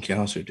did Colton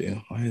Cowser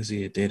do? Why is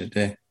he a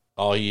day-to-day?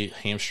 Oh, he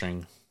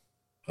hamstring.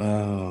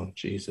 Oh,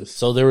 Jesus.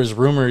 So there was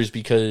rumors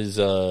because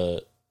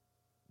the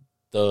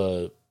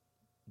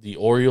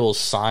Orioles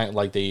signed,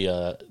 like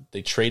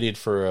they traded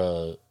for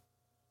a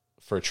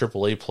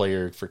AAA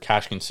player for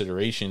cash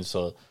consideration.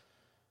 So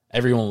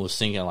everyone was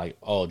thinking like,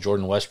 oh,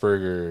 Jordan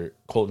Westberg or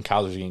Colton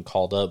Cowser's getting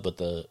called up, but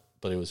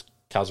it was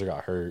Cowser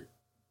got hurt.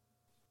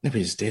 No, but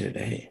he's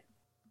day-to-day.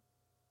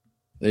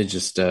 They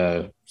just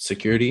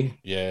security.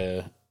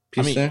 Yeah,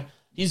 Piece there.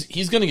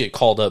 He's gonna get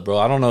called up, bro.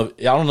 I don't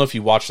know if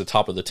you watched the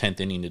top of the 10th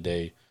inning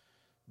today,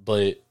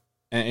 but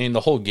in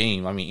the whole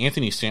game, I mean,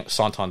 Anthony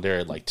Santander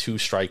had like 2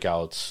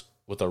 strikeouts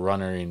with a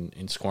runner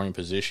in scoring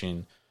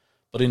position,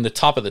 but in the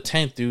top of the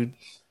 10th, dude,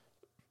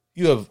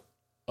 you have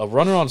a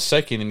runner on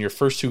second and your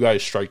first 2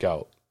 guys strike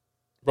out,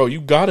 bro. You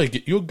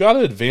gotta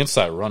advance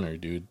that runner,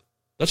 dude.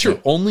 That's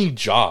your only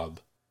job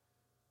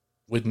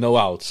with no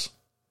outs.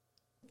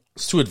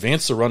 It's to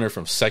advance the runner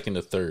from second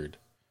to third.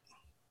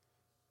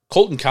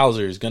 Colton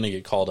Cowser is going to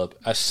get called up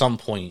at some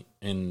point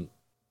in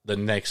the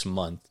next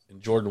month,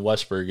 and Jordan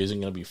Westberg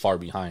isn't going to be far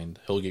behind.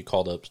 He'll get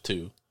called up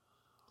too.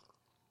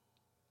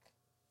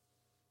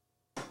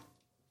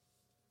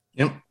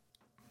 Yep.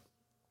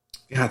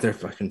 God, their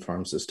fucking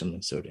farm system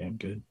is so damn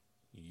good.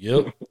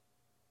 Yep.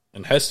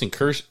 And Heston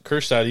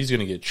Kjerstad, he's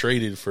going to get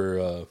traded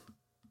for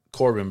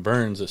Corbin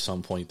Burns at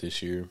some point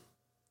this year.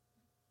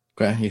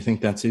 Okay, you think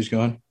that's who's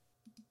going?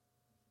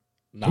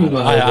 Nah,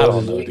 I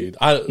don't know, dude.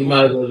 He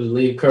might as well just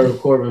leave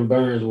Corbin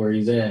Burns where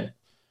he's at.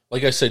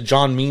 Like I said,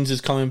 John Means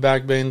is coming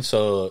back, Ben.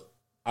 So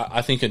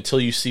I think until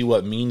you see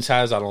what Means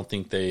has, I don't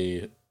think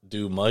they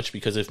do much.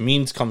 Because if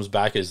Means comes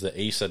back as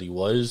the ace that he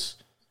was,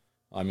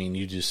 I mean,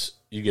 you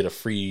get a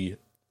free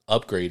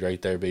upgrade right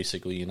there,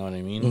 basically. You know what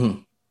I mean? Mm-hmm.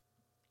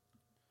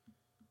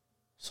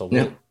 So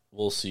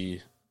we'll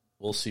see.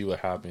 We'll see what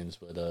happens,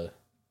 but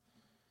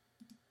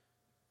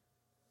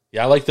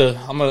yeah, I like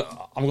I'm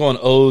going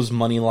O's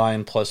money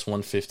line plus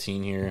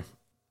 115 here.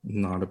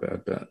 Not a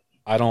bad bet.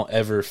 I don't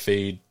ever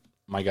fade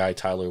my guy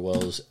Tyler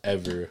Wells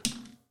ever.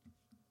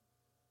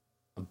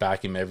 I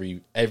back him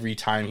every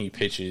time he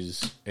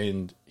pitches,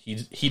 and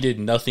he did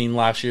nothing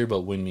last year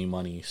but win me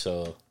money.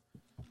 So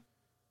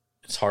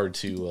it's hard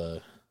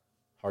to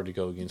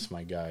go against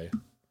my guy.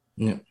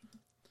 Yeah.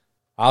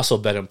 I also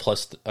bet him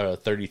plus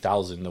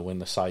 30,000 to win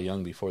the Cy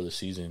Young before the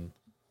season.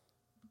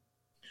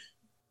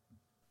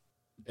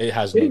 It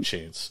has no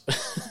chance.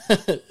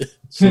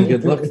 Some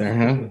good luck there,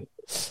 huh?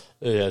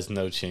 It has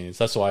no chance.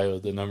 That's why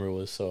the number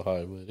was so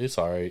high, but it's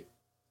all right.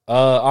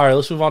 All right,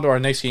 let's move on to our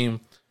next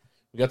game.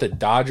 We got the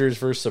Dodgers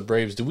versus the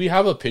Braves. Do we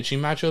have a pitching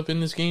matchup in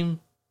this game?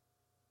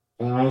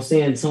 I'm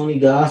seeing Tony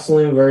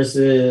Gosselin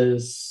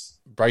versus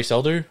Bryce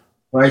Elder?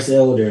 Bryce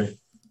Elder.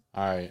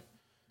 All right.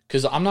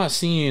 Because I'm not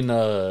seeing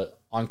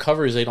on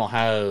covers they don't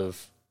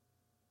have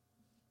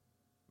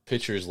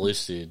pitchers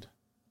listed.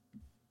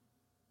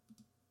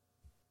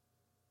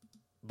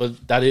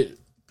 But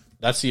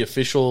that's the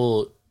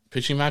official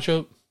pitching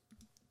matchup?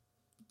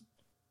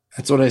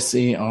 That's what I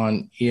see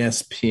on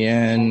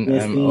ESPN.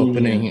 ESPN, I'm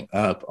opening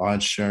up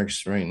Odd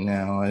Sharks right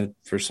now. I,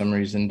 for some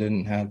reason,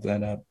 didn't have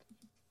that up.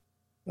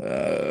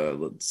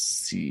 Let's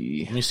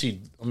see. Let me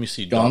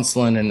see.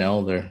 Gonsolin and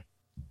Elder.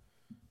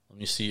 Let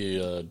me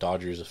see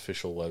Dodgers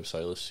official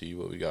website. Let's see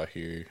what we got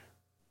here.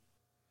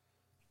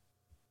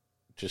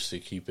 Just to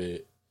keep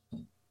it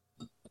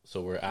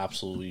so we're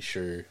absolutely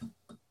sure.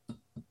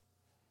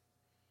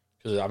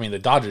 Because, I mean, the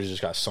Dodgers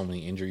just got so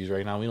many injuries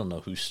right now. We don't know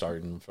who's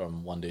starting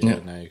from one day to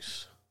the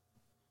next.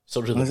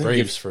 So do the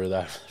Braves for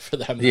that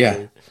matter.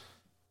 Yeah.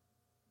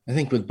 I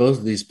think with both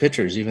of these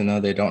pitchers, even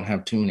though they don't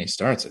have too many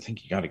starts, I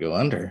think you got to go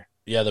under.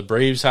 Yeah, the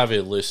Braves have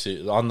it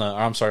listed on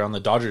the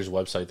Dodgers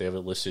website. They have it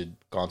listed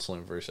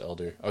Gonsolin versus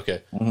Elder.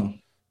 Okay,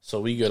 So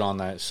we good on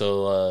that.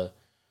 So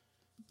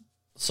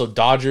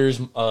Dodgers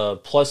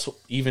plus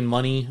even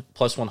money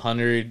plus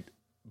 100,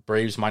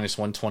 Braves minus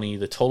 120.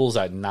 The total's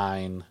at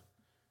 9.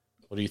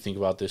 What do you think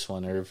about this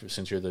one, Irv?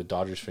 Since you're the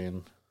Dodgers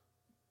fan,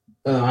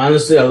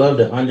 honestly, I love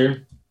the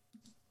under.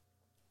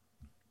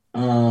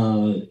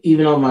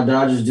 Even though my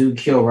Dodgers do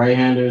kill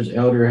right-handers,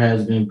 Elder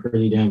has been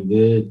pretty damn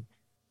good.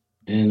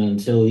 And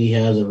until he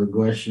has a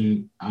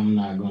regression, I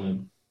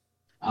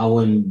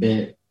wouldn't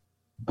bet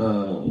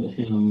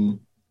him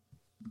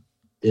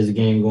this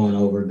game going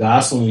over.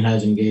 Gosselin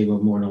hasn't gave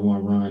up more than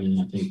one run, and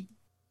I think he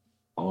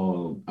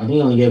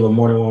only gave up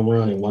more than one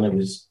run in one of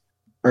his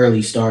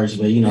early starts.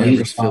 But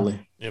he's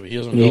Philly. Yeah, but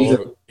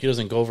he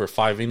doesn't go over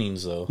 5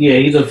 innings though. Yeah,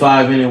 he's a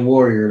 5-inning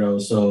warrior though.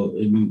 So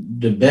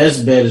the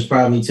best bet is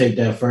probably take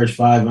that first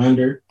 5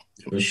 under.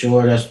 For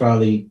sure, that's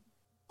probably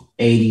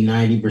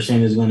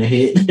 80-90% is going to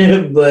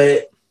hit.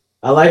 But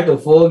I like the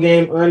full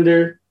game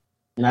under,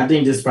 and I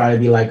think this probably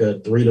be like a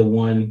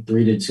 3-1,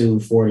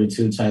 3-2,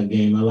 4-2 type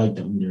game. I like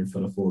the under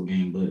for the full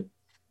game, but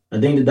I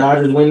think the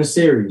Dodgers win the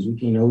series. We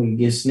can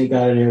get sneak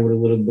out of there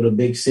with a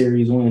big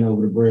series win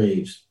over the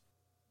Braves.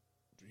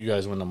 You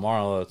guys win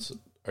tomorrow.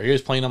 Are you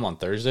guys playing them on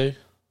Thursday?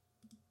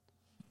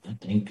 I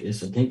think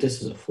this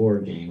is a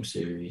 4-game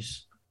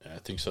series. Yeah, I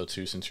think so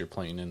too. Since you're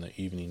playing in the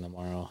evening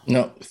tomorrow.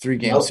 No,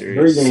 3-game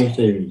series. 3-game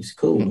series.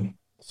 Cool.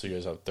 So you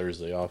guys have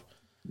Thursday off.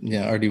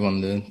 Yeah, already won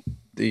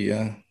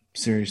the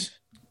series.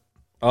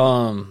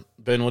 Ben,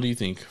 what do you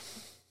think?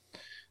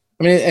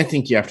 I mean, I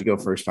think you have to go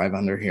first 5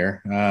 under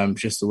here.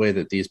 Just the way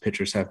that these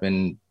pitchers have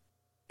been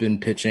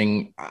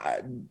pitching,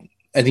 I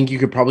think you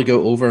could probably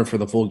go over for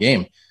the full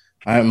game.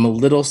 I'm a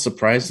little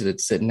surprised that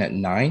it's sitting at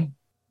 9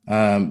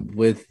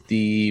 with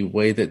the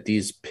way that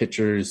these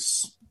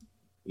pitchers,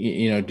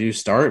 do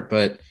start.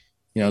 But,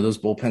 those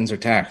bullpens are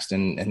taxed,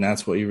 and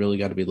that's what you really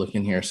got to be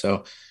looking here.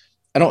 So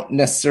I don't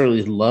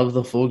necessarily love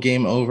the full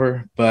game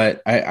over,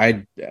 but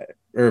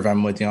Irv,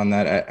 I'm with you on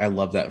that. I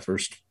love that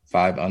first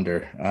 5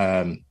 under.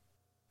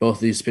 Both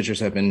of these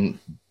pitchers have been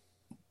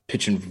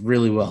pitching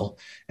really well,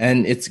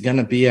 and it's going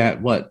to be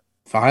at what,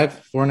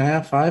 5,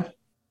 4.5, 5?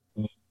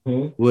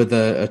 With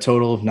a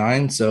total of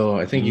 9. So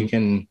I think you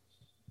can,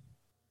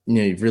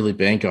 you really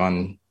bank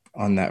on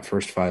that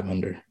first 5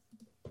 under.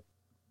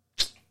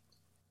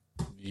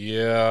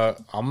 Yeah,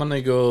 I'm going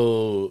to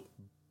go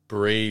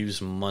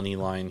Braves money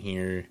line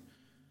here.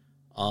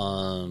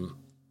 I'm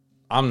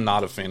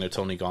not a fan of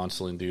Tony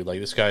Gonsolin, dude. Like,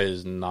 this guy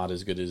is not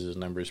as good as his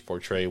numbers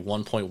portray.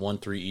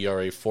 1.13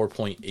 ERA,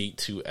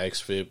 4.82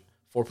 xFIP,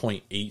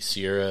 4.8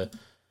 Sierra.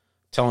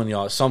 Telling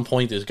y'all, at some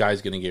point, this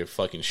guy's going to get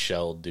fucking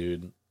shelled,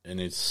 dude.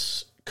 And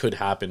could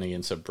happen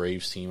against a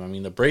Braves team. I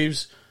mean, the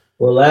Braves...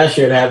 Well, last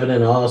year it happened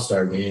in the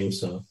All-Star game,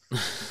 so...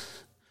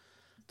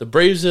 The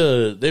Braves,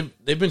 they've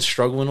been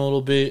struggling a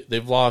little bit.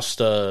 They've lost,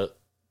 3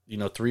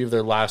 of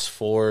their last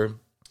 4.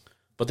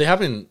 But they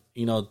haven't,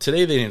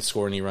 today they didn't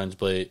score any runs,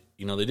 but,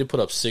 they did put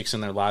up 6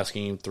 in their last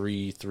game,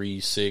 3,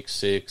 6,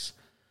 6.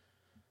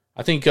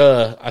 I think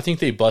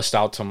they bust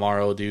out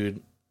tomorrow,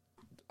 dude.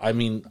 I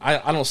mean,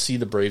 I don't see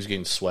the Braves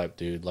getting swept,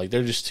 dude. Like,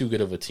 they're just too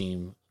good of a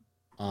team.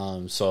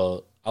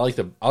 So I like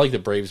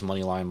the Braves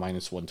money line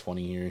minus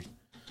 120 here.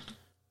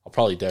 I'll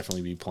probably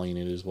definitely be playing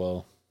it as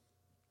well.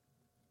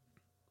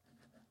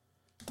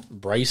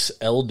 Bryce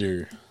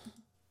Elder.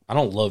 I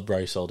don't love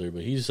Bryce Elder,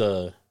 but he's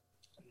been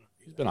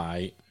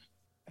alright.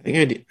 I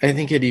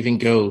think I'd even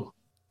go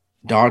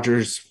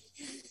Dodgers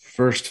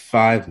first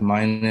 5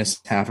 minus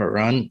half a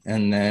run,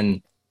 and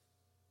then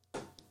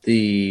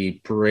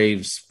the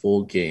Braves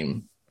full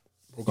game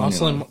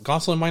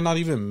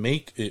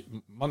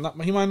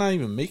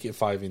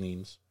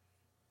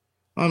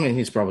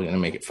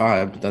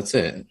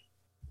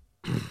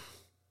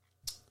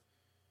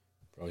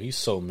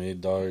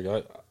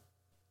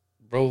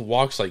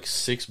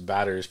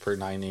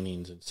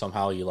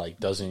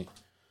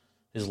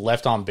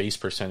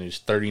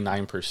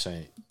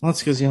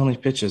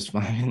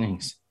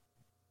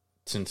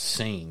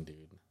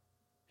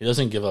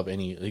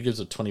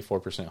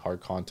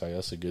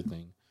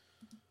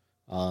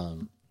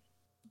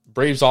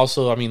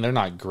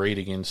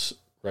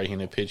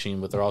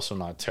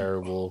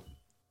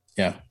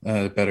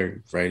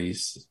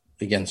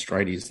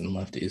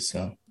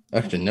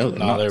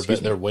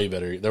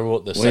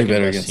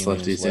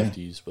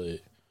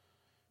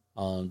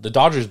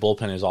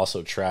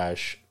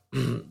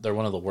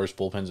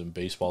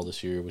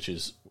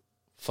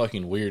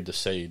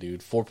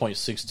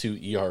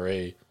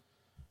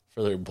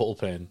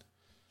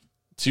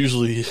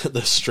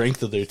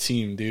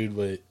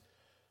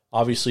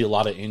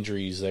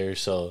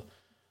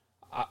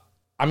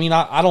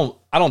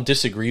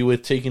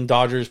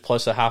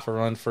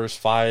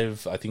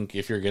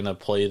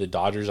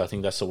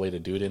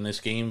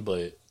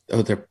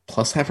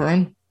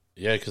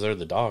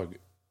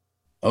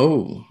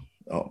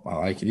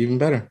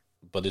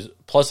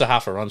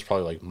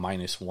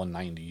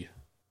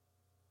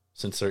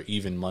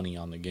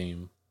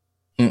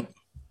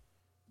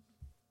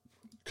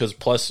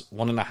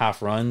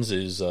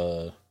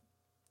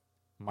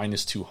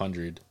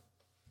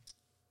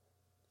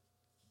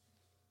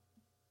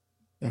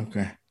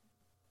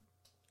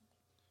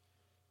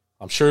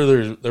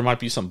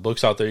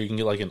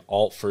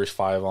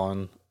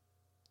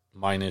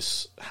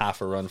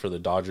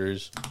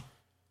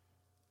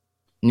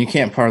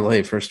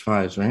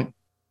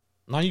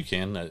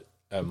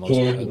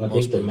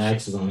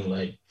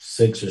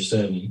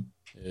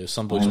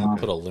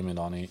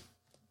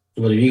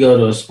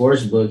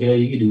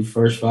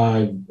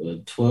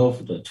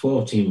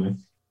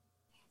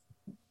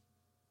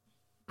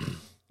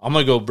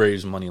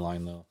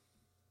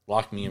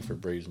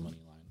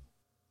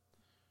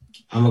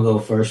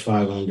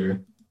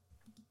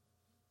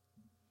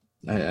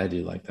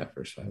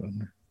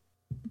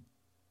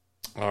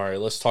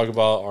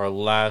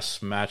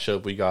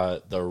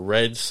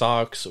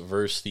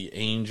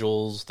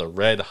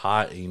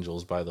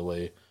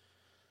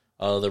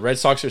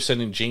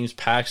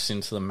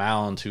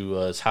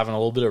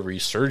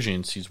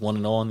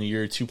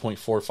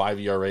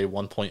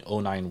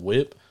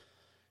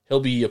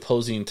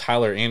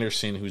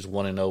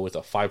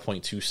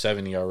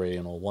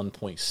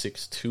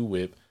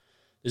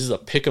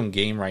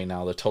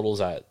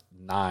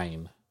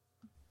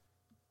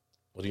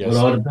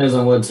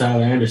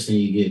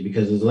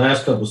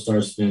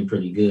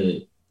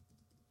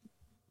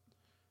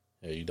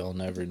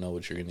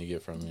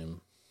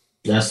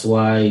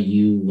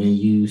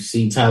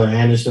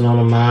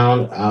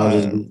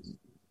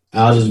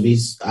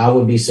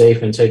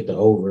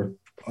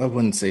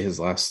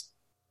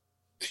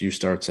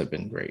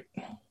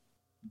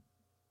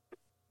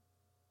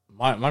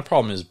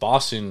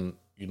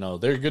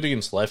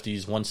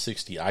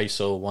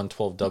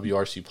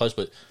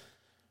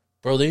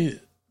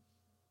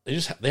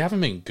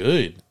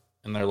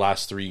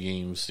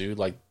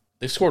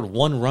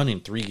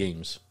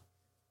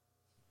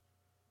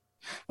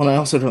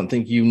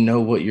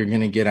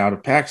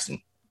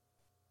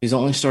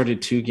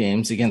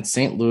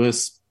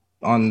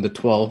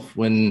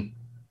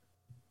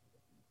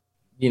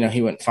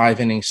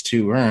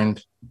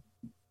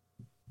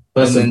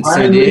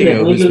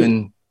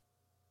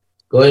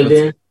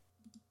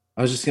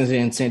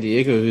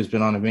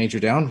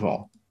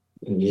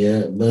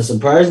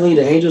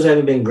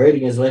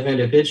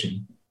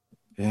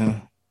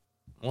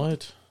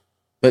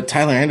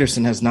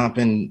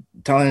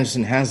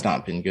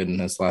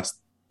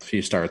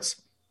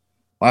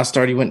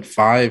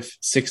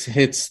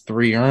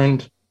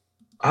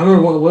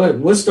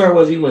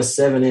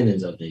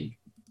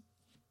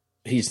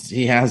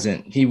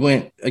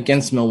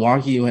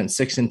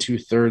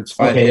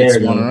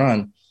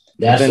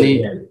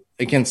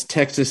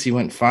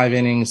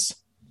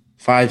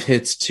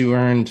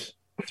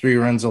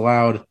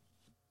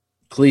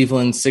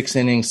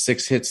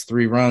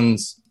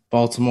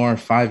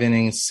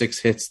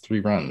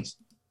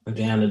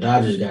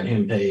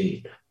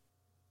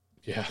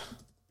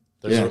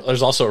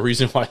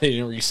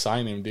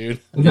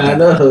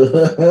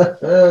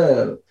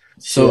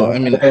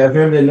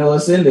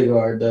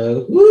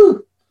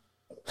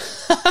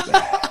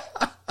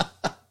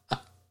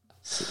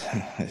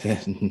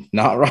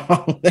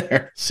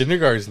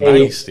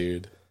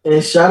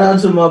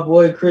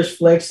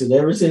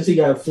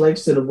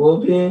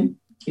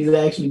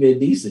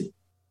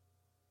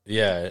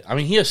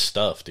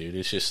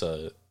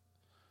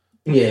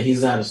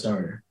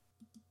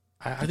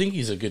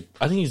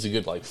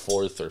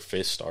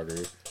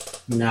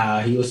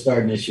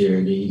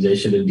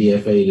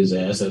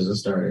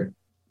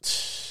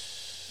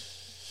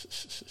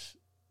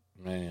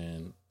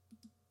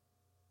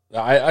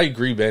I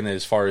agree, Ben.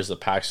 As far as the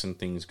Paxton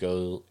things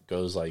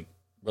goes, like,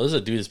 well, this is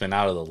a dude that's been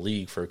out of the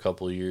league for a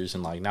couple of years,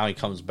 and like now he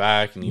comes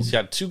back and he's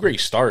got 2 great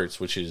starts,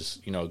 which is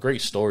a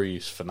great story.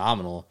 He's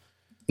phenomenal.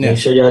 Make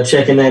sure y'all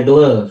checking that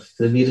glove.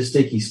 Could be the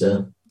sticky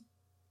stuff.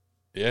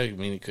 Yeah, I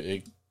mean,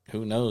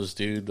 who knows,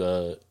 dude?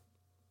 The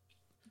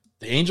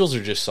Angels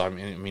are just. I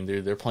mean,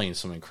 they're playing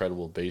some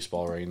incredible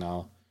baseball right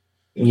now.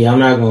 Yeah, I'm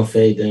not gonna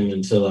fade them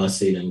until I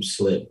see them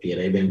slip. Yeah,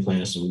 they've been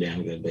playing some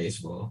damn good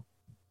baseball.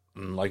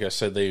 And like I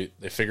said, they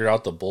figured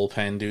out the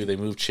bullpen, dude. They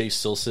moved Chase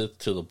Silseth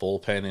to the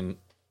bullpen, and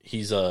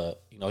he's a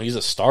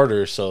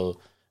starter. So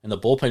in the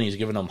bullpen, he's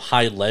giving them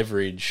high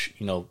leverage.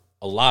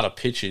 A lot of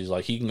pitches.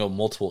 Like he can go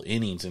multiple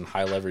innings in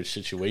high leverage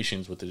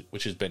situations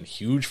which has been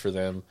huge for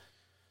them.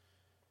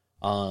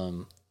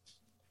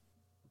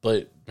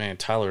 But man,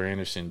 Tyler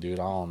Anderson, dude,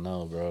 I don't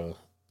know, bro.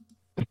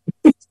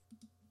 I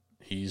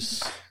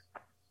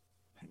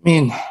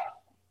mean,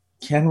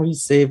 can we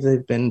say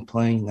they've been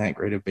playing that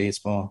great of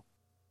baseball?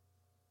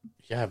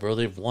 Yeah, bro,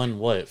 they've won,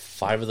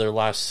 5 of their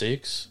last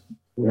 6?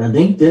 I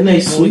think, didn't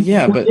they sweep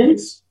but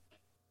Twins?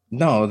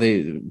 No,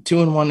 they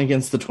 2-1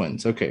 against the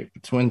Twins. Okay, the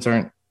Twins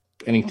aren't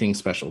anything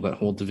special. That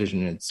whole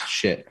division is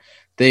shit.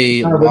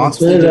 They lost.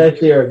 The Twins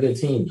actually are a good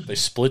team. They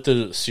split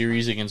the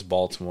series against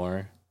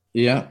Baltimore.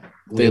 Yeah,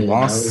 they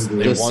lost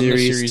the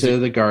series to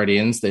the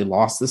Guardians. They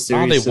lost the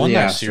series to the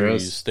Astros.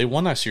 Series. They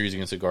won that series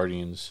against the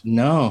Guardians.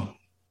 No,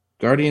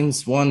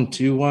 Guardians won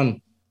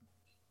 2-1.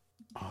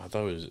 Oh, I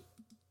thought it was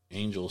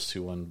Angels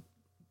 2-1.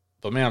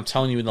 But man, I'm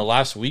telling you, in the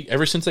last week,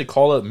 ever since they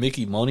called up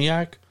Mickey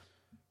Moniak,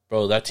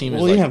 bro, that team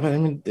is. Well, yeah, but I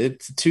mean,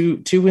 it's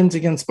two wins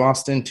against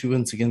Boston, 2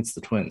 wins against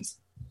the Twins.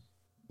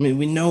 I mean,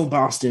 we know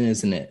Boston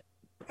isn't it.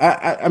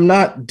 I'm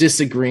not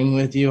disagreeing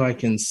with you. I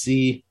can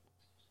see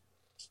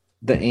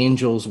the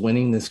Angels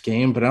winning this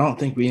game, but I don't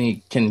think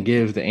we can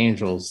give the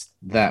Angels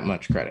that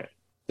much credit.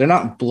 They're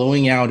not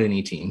blowing out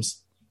any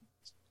teams.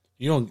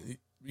 You don't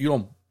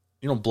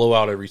blow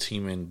out every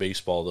team in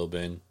baseball, though,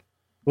 Ben.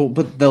 Well,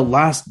 but the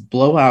last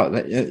blowout,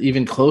 that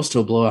even close to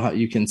a blowout,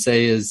 you can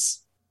say is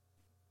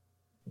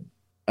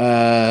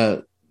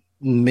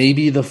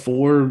maybe the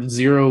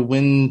 4-0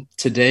 win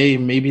today,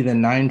 maybe the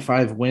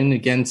 9-5 win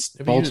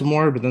against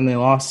Baltimore, but then they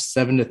lost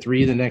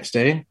 7-3 the next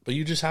day. But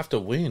you just have to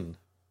win.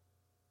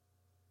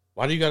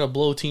 Why do you got to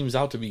blow teams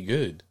out to be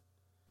good?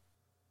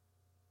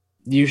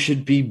 You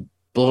should be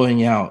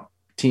blowing out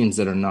teams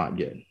that are not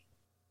good.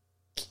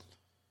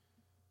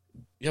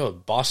 Yo,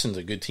 Boston's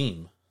a good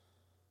team.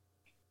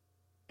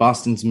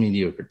 Boston's a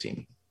mediocre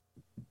team.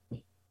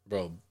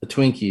 Bro. The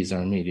Twinkies are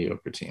a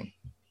mediocre team.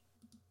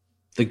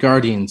 The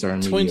Guardians are a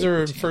mediocre Twins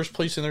are in team. first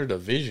place in their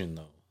division,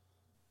 though.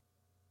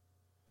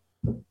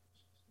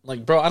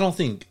 Like, bro, I don't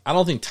think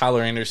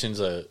Tyler Anderson's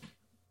a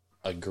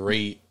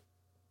great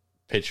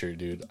pitcher,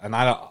 dude. And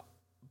I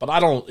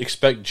don't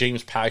expect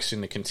James Paxton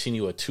to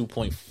continue a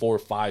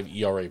 2.45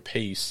 ERA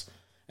pace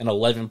and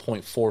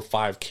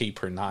 11.45 K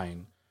per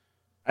 9.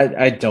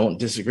 I don't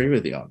disagree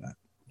with you on that.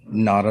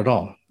 Not at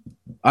all.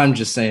 I'm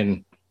just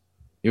saying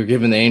you're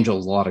giving the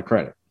Angels a lot of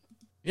credit.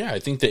 Yeah, I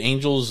think the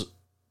Angels,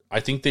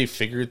 they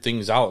figured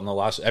things out in the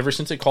last, ever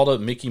since they called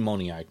up Mickey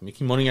Moniak.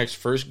 Mickey Moniak's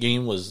first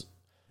game was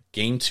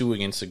Game 2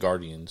 against the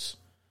Guardians.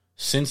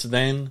 Since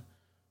then,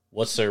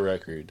 what's their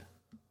record?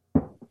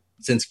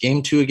 Since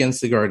Game 2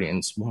 against the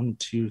Guardians, 1,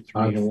 2,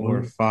 3,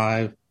 4,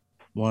 5.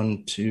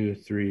 1, 2,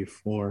 3,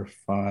 4,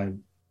 5.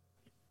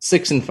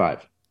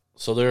 6-5.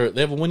 So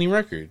they have a winning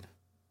record.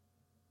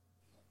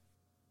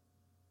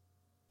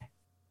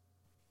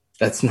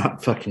 That's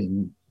not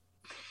fucking.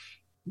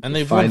 And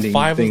they've won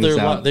 5 of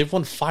their. They've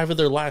won 5 of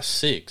their last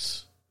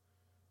 6.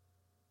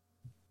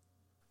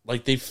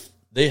 Like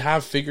they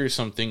have figured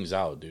some things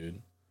out,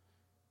 dude.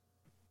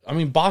 I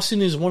mean,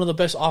 Boston is one of the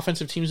best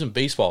offensive teams in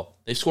baseball.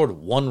 They scored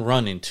 1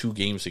 run in 2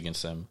 games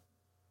against them.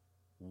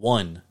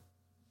 1.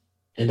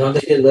 And don't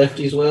they hit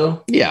lefties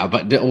well? Yeah,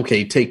 but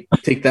okay,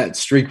 take that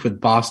streak with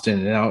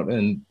Boston out,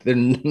 and they're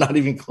not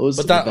even close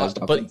to the best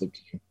offensive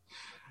team.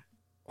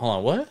 Hold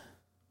on, what?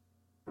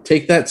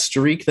 Take that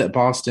streak that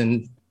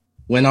Boston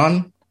went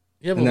on.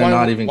 Yeah, but and they're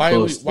not even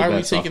close. Why are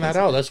we taking that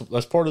out?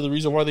 That's part of the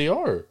reason why they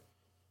are.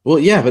 Well,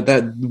 yeah, but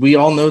that we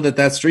all know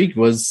that streak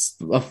was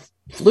a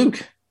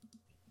fluke.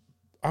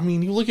 I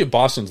mean, you look at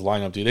Boston's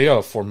lineup, dude. They got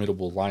a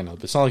formidable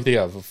lineup. It's not like they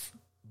have a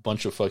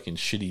bunch of fucking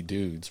shitty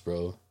dudes,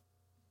 bro.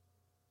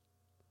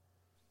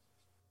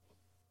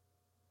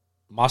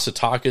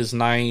 Masataka's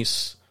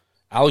nice.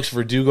 Alex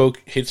Verdugo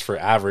hits for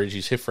average.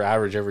 He's hit for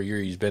average every year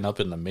he's been up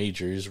in the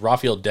majors.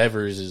 Rafael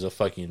Devers is a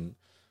fucking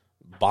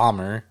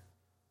bomber.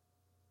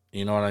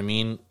 You know what I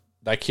mean?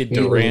 That kid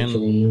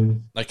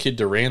Duran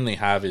they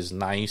have is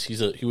nice.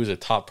 He was a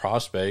top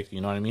prospect.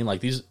 You know what I mean?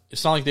 Like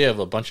it's not like they have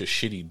a bunch of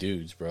shitty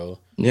dudes, bro.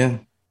 Yeah.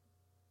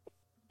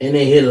 And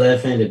they hit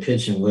left-handed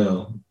pitching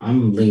well. I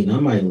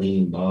might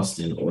lean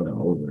Boston or the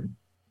over.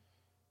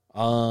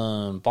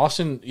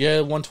 Boston,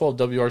 112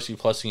 WRC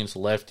plus against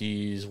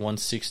lefties,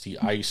 160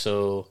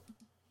 ISO.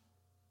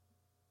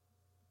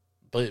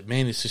 But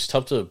man, it's just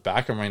tough to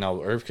back them right now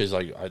with Irv because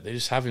like they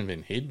just haven't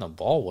been hitting the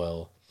ball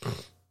well.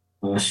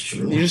 That's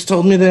true. You just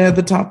told me they had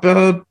the top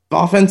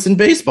offense in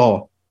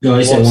baseball. No,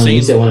 he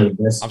said one of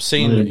the best. I'm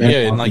saying,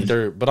 yeah, and like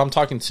but I'm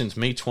talking since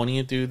May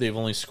 20th, dude. They've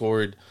only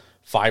scored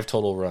 5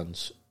 total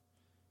runs.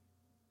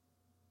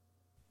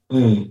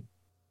 Mm.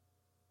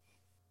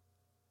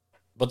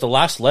 But the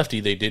last lefty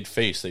they did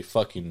face, they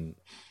fucking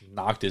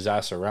knocked his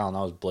ass around.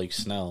 That was Blake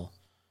Snell.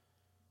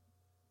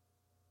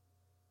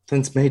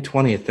 Since May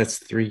 20th, that's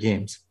 3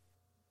 games.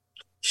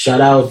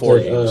 Shout out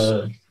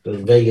to the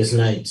Vegas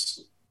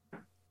Knights.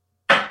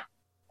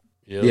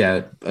 Yep.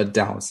 Yeah,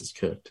 Dallas is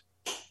cooked.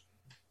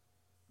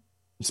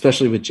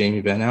 Especially with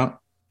Jamie Benn out.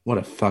 What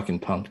a fucking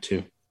punk,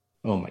 too.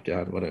 Oh, my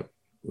God. What a...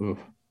 Oof.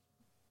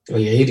 Oh,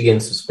 yeah, he's getting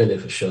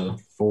suspended for sure.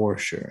 For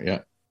sure, yeah.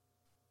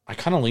 I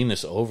kind of lean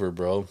this over,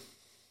 bro.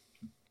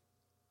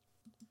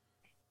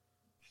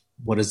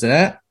 What is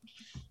that?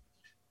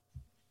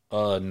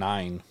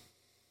 9.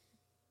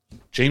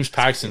 James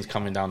Paxton's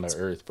coming down to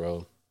earth,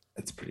 bro.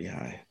 That's pretty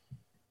high.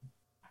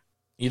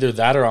 Either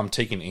that or I'm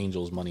taking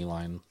Angels money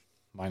line,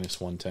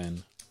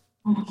 -110.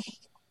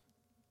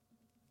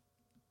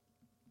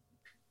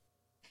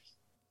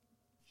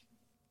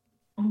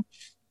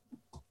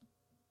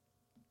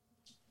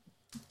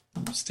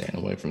 I'm staying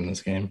away from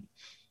this game.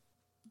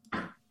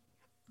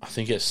 I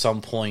think at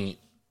some point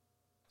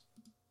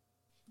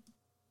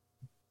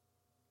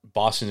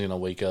Boston's going to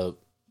wake up.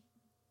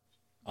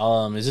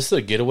 Is this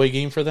the getaway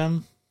game for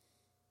them?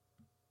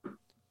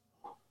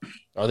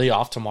 Are they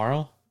off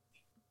tomorrow?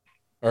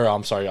 Or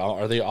I'm sorry,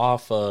 are they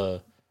off?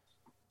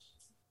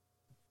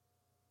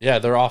 Yeah,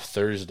 they're off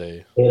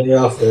Thursday. Yeah, they're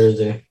off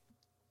Thursday.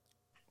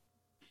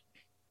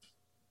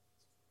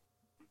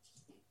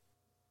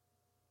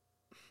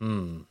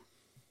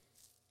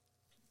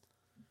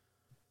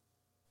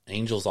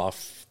 Angels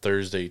off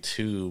Thursday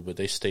too, but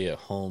they stay at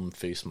home,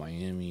 face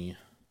Miami.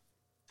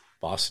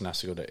 Boston has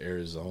to go to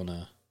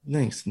Arizona.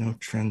 Thanks. No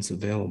trends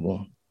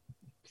available.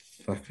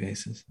 Fuck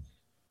faces.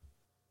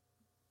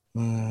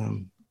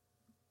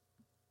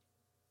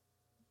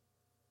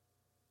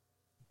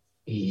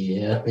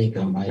 Yeah, I think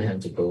I might have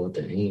to go with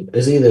the Angels.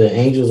 It's either the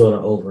Angels or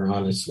the over,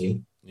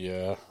 honestly.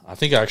 Yeah, I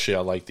think actually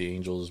I like the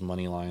Angels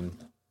money line.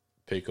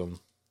 Pick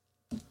them.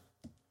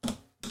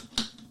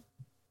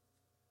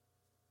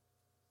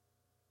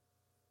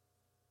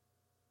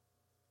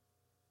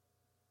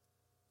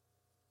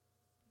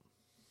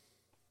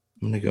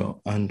 I'm going to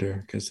go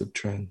under because of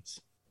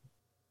trends.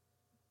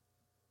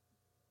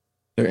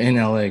 They're in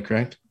LA,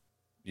 correct?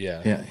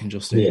 Yeah. Yeah,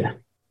 Angel Stadium. Yeah.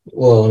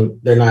 Well,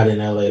 they're not in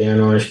LA. They're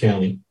in Orange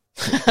County.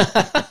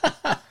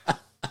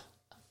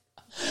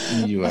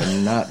 You are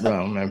not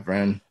wrong, my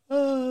friend.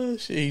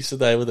 He said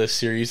that with a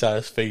serious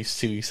ass face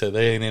too. He said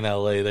they ain't in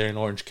LA, they're in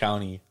Orange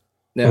County.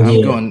 Yeah,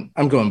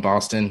 I'm going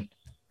Boston.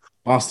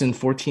 Boston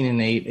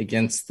 14-8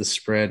 against the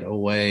spread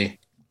away.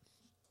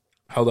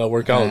 How'd that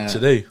work out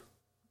today?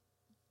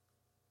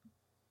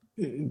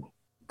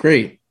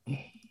 Great.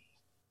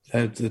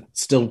 It's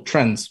still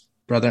trends,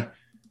 brother.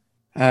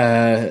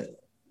 At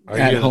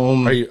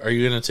home, are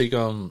you gonna take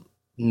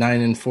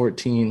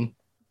 9-14?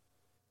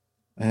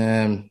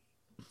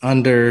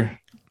 Under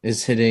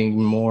is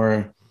hitting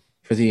more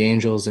for the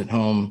Angels at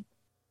home.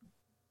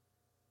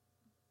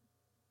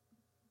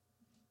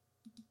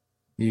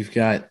 You've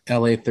got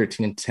LA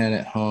 13-10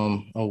 at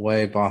home,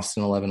 away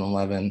Boston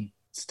 11-11.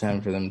 It's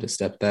time for them to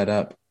step that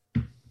up.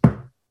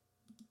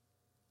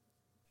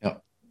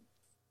 Yep.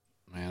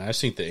 Man, I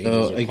think the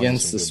Angels are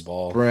against the good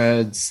ball.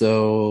 spread.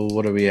 So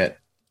what are we at?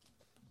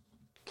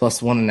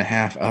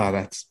 +1.5. Oh,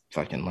 that's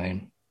fucking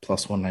lame.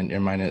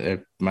 +190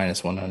 or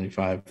minus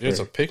 195. It's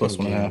a pick 'em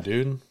game,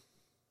 dude.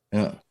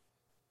 Yeah.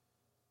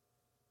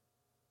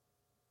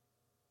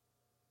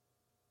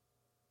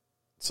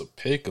 It's a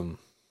pick 'em.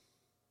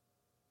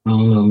 I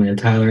don't know, man.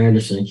 Tyler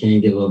Anderson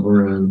can't give up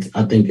runs.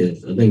 I think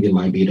it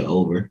might be the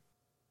over.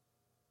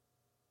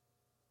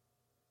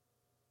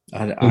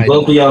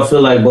 Both of y'all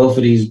feel like both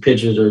of these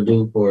pitchers are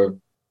due for,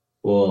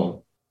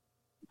 well,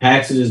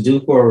 Paxton is due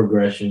for a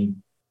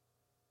regression,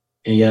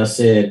 and y'all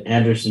said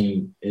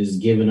Anderson is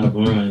giving up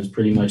runs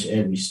pretty much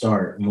every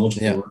start,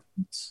 multiple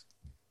runs.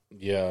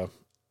 Yeah.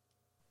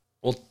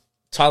 Well,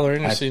 Tyler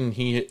Anderson,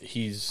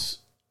 he's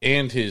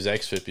and his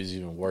xFIP is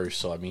even worse.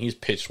 So I mean, he's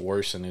pitched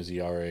worse than his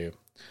ERA.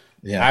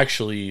 Yeah.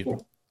 Actually,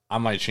 I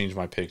might change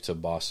my pick to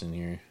Boston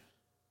here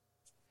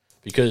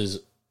because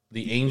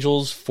the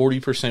Angels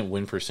 40%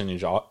 win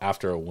percentage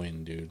after a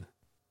win, dude.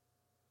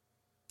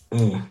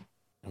 And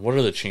what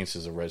are the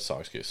chances the Red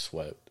Sox get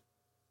swept?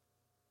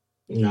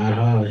 Not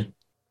high.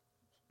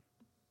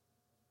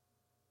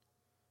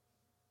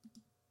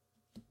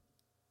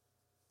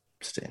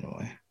 Staying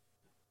away.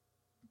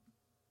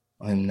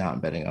 I'm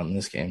not betting on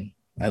this game.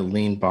 I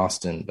lean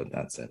Boston, but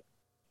that's it.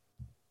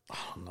 I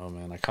don't know,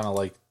 man. I kind of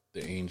like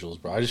the Angels,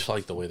 bro. I just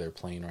like the way they're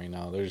playing right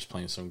now. They're just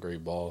playing some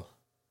great ball.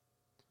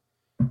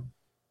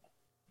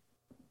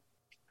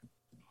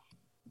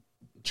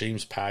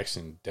 James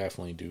Paxton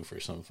definitely due for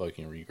some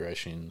fucking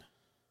regression.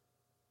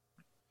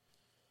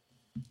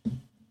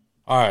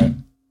 All right.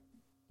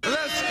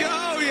 Let's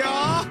go,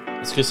 y'all.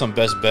 Let's get some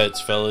best bets,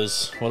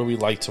 fellas. What do we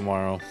like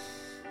tomorrow?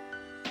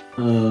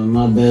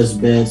 My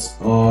best bets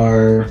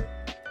are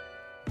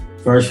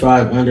first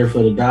 5 under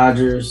for the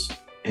Dodgers,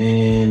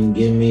 and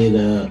give me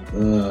the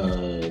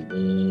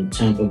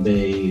Tampa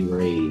Bay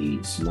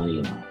Rays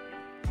money line.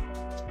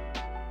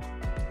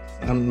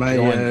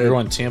 You're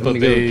going Tampa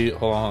Bay.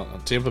 Hold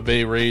on, Tampa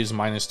Bay Rays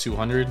minus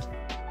 200.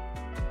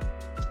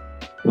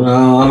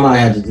 Well, I might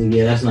have to do.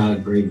 Yeah, that's not a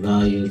great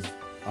value.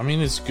 I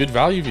mean, it's good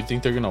value if you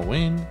think they're gonna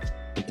win.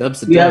 I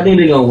think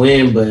they're gonna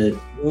win, but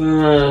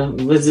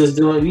let's just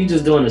do it. You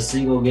just doing a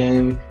single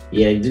game.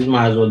 Yeah, you just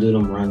might as well do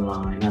them run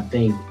line. I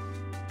think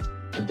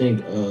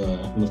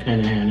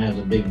McClanahan has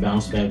a big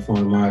bounce back for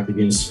him tomorrow after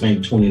getting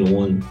spanked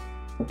 20-1.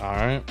 All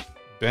right,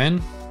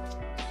 Ben.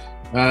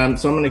 So I'm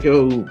going to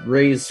go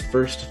Rays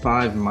first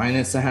 5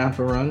 minus a half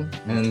a run,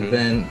 and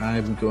then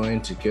I'm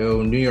going to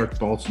go New York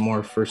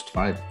Baltimore first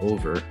 5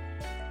 over,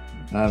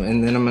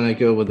 and then I'm going to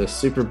go with a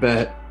super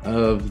bet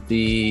of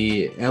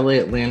the LA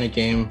Atlanta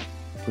game.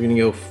 We're going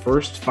to go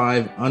first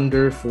 5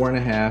 under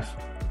 4.5,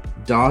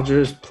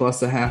 Dodgers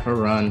plus a half a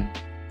run,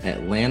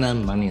 Atlanta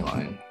money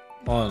line.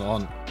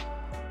 On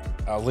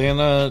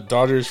Atlanta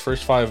Dodgers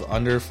first 5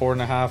 under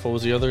 4.5. What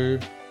was the other?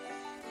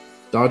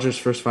 Dodgers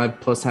first 5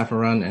 plus half a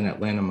run and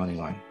Atlanta money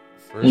line.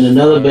 And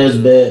another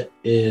best bet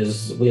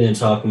is, we didn't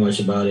talk much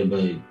about it,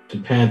 but the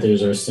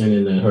Panthers are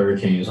sending the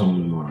Hurricanes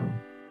home tomorrow.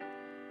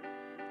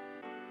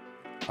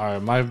 All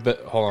right, my bet.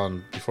 Hold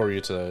on, before we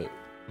get to that,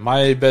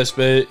 my best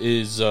bet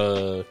is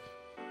I'm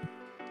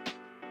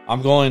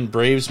going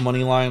Braves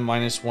money line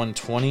minus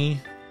 120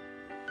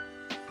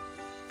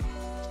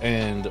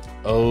 and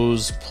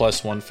O's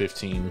plus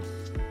 115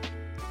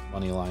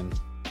 money line.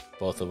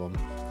 Both of them.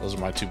 Those are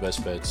my 2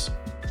 best bets.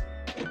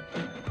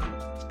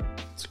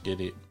 Let's get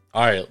it.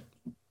 All right.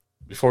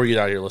 Before we get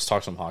out of here, let's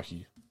talk some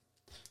hockey.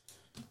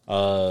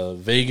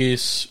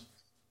 Vegas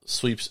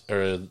sweeps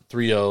or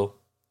 3-0.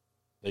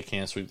 They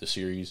can't sweep the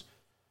series.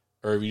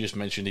 Irv, you just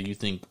mentioned that you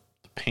think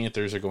the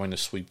Panthers are going to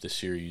sweep the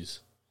series.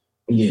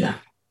 Yeah.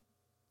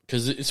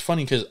 Because it's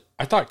funny because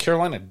I thought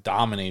Carolina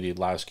dominated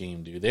last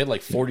game, dude. They had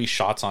like 40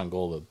 shots on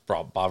goal,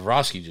 but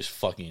Bobrovsky just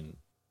fucking,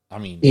 I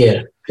mean.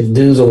 Yeah, his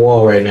dude's a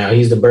wall right now.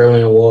 He's the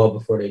Berlin Wall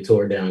before they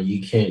tore it down.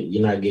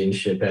 You're not getting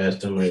shit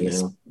past him right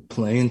now.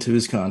 Playing to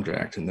his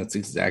contract, and that's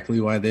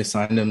exactly why they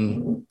signed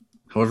him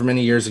however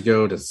many years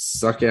ago to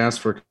suck ass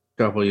for a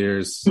couple of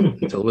years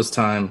until it was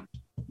time.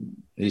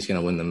 He's going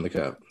to win them the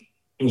cup.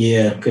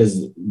 Yeah,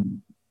 because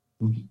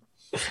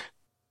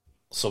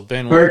so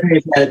Ben,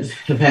 Hurricanes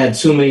have had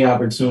too many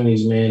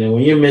opportunities, man. And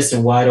when you're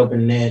missing wide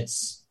open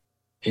nets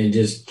and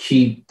just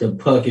keep the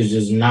puck is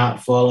just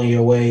not falling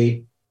your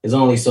way, there's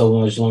only so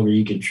much longer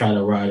you can try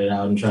to ride it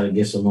out and try to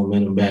get some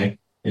momentum back.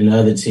 And the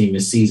other team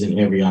is seizing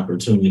every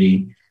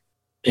opportunity.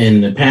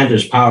 And the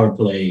Panthers' power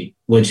play,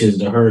 which is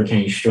the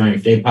Hurricanes'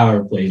 strength, their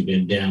power play has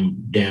been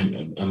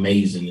damn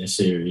amazing this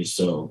series.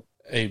 So,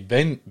 hey,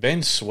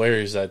 Ben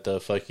swears that the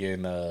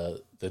fucking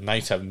the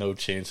Knights have no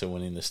chance of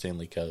winning the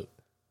Stanley Cup.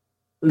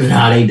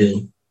 Nah, they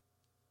do.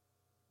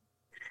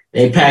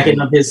 They packing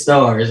up his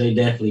stars. They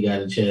definitely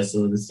got a chance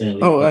to win the Stanley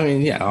Cup. Oh, I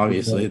mean, yeah,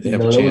 obviously they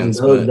have a chance.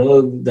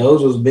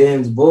 Those was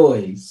Ben's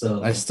boys.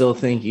 So I still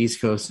think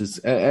East Coast is.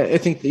 I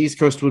think the East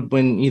Coast would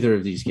win either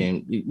of these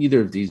games,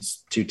 either of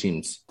these 2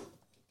 teams.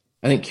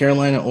 I think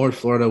Carolina or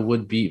Florida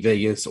would beat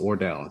Vegas or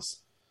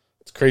Dallas.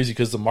 It's crazy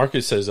because the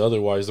market says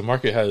otherwise. The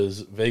market has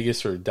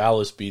Vegas or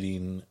Dallas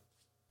beating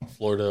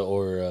Florida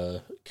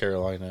or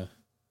Carolina.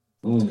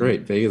 It's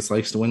great. Vegas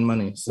likes to win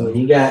money. So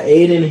you got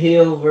Aiden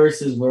Hill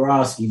versus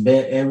Borowski.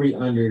 Bet every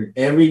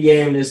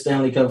game in this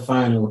Stanley Cup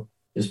final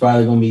is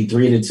probably going to be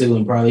 3-2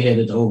 and probably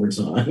headed to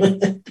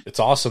overtime. It's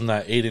awesome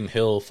that Aiden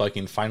Hill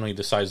fucking finally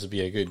decides to be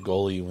a good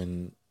goalie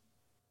when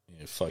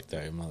fuck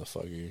that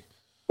motherfucker.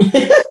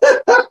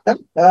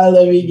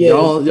 Let me guess.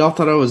 Y'all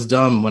thought I was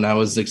dumb when I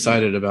was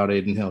excited about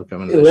Aiden Hill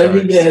coming to the Let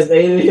Sharks. me guess.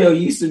 Aiden Hill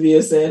used to be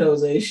a San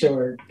Jose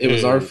Shark. It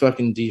was our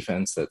fucking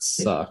defense that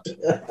sucked.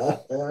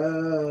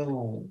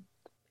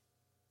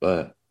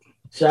 But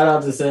shout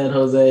out to San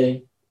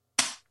Jose.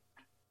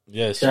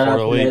 Yes,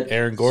 408.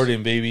 Aaron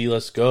Gordon, baby.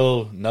 Let's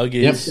go.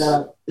 Nuggets.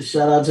 Yep.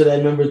 Shout out to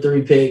that number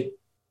 3 pick.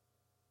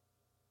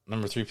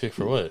 Number 3 pick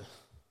for what?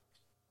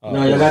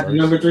 No, y'all got the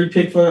number 3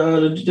 pick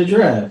for the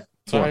draft.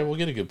 It's all right. We'll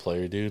get a good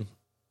player, dude.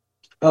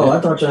 Oh, I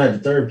thought y'all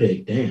had the 3rd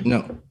pick. Damn.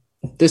 No.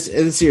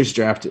 This year's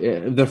draft,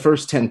 the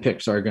first 10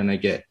 picks are going to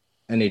get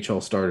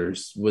NHL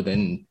starters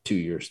within 2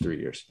 years, 3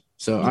 years.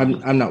 So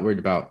I'm not worried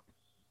about.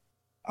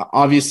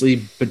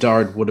 Obviously,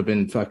 Bedard would have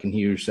been fucking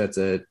huge. That's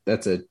a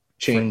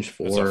change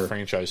for. It's a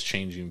franchise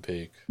changing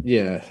pick.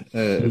 Yeah, for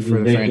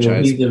the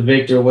franchise. He's the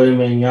Victor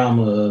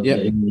Wembanyama of the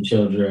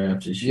NHL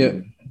draft this year.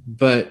 Yep.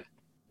 But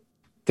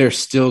you're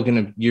still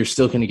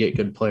gonna get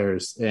good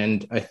players,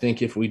 and I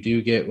think if we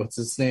do get what's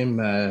his name,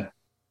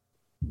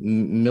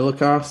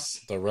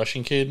 Milikovs, the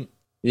Russian kid.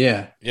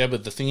 Yeah,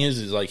 but the thing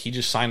is like he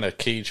just signed a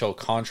KHL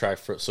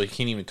contract so he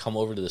can't even come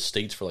over to the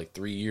States for like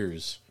 3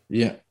 years.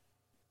 Yeah,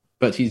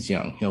 but he's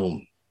young.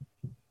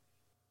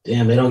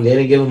 Damn, they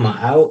didn't give him an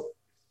out.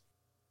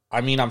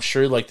 I mean, I'm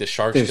sure like the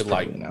Sharks could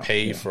like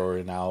pay for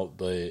an out,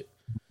 but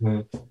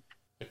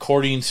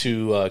according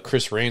to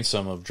Chris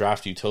Ransom of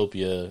Draft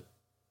Utopia,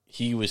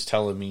 he was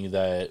telling me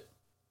that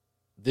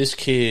this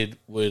kid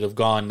would have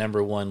gone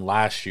number 1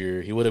 last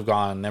year. He would have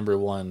gone number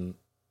 1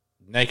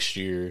 next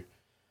year.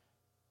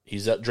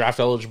 He's draft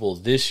eligible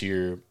this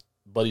year,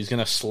 but he's going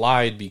to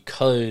slide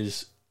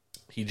because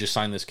he just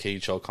signed this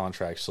KHL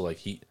contract. So like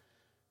he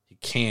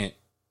can't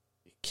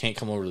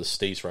come over to the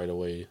States right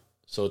away.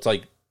 So it's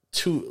like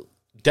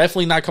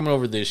definitely not coming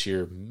over this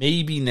year,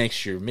 maybe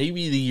next year,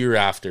 maybe the year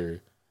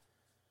after,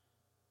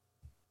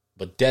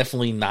 but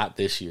definitely not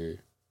this year.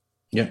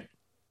 Yeah.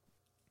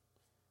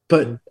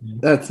 But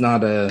that's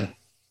not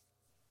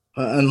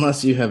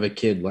unless you have a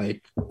kid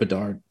like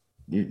Bedard,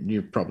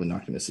 you're probably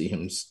not going to see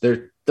him.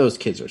 Those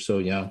kids are so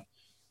young.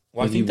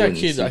 Well, I think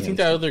that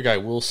other guy,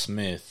 Will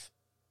Smith,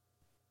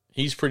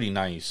 he's pretty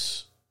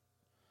nice.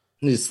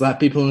 He slap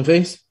people in the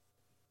face?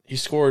 He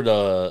scored,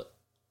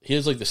 he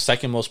has like the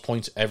second most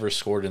points ever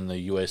scored in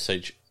the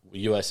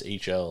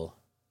USHL.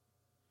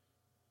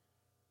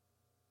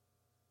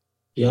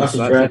 You also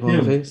slap draft people in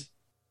the him. face?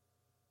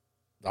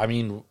 I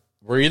mean,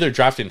 we're either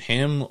drafting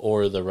him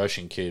or the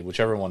Russian kid.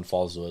 Whichever one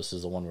falls to us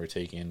is the one we're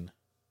taking.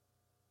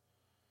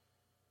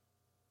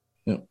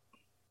 Yep.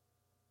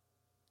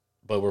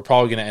 But we're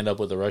probably going to end up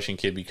with the Russian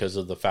kid because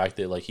of the fact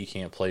that like he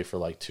can't play for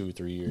like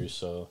 2-3 years.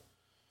 So,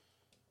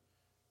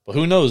 but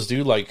who knows,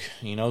 dude? Like,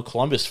 you know,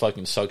 Columbus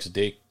fucking sucks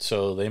dick.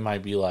 So they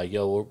might be like,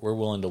 yo, we're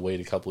willing to wait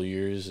a couple of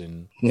years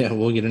and yeah,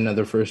 we'll get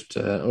another first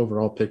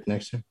overall pick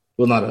next year.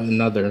 Well, not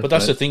another. But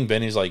that's the thing,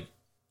 Ben, is like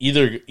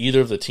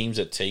either of the teams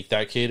that take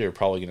that kid are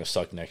probably going to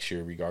suck next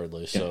year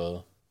regardless. Yeah.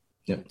 So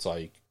it's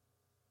like.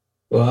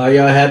 Well, are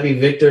y'all happy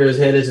Victor is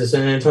headed to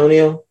San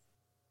Antonio?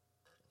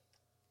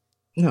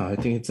 No, I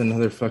think it's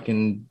another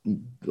fucking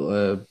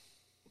a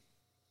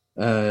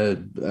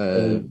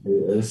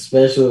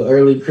special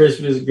early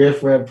Christmas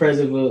gift for a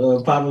present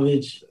for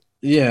Popovich.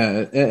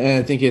 Yeah, and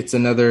I think it's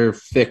another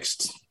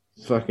fixed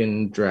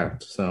fucking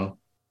draft. So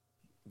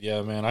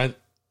yeah, man, it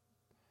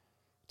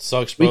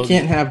sucks, bro. We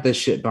can't have this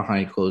shit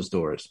behind closed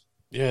doors.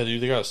 Yeah,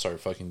 dude, they gotta start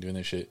fucking doing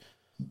this shit.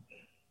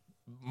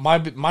 My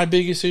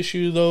biggest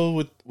issue though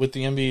with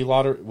the NBA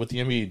lottery, with the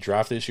NBA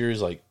draft this year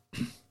is like,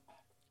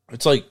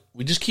 it's like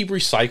we just keep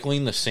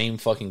recycling the same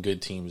fucking good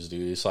teams,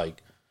 dude. It's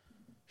like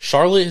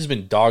Charlotte has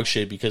been dog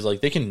shit because like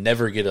they can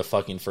never get a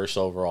fucking first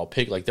overall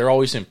pick. Like they're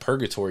always in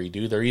purgatory,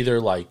 dude. They're either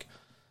like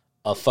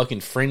a fucking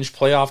fringe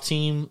playoff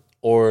team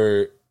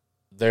or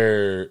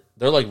they're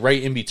like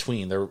right in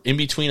between. They're in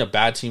between a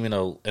bad team and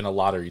a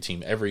lottery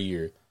team every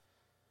year.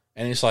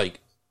 And it's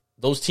like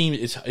those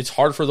teams, it's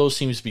hard for those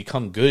teams to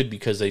become good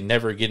because they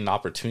never get an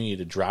opportunity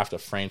to draft a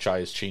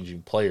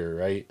franchise-changing player,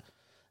 right?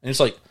 And it's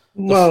like...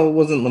 Well,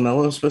 wasn't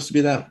LaMelo supposed to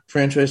be that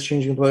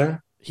franchise-changing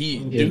player?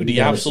 He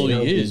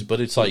absolutely is, but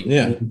it's like...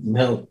 Yeah.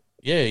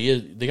 Yeah,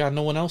 they got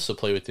no one else to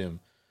play with him.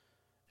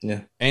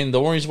 Yeah. And the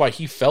only reason why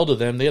he fell to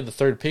them, they had the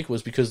third pick,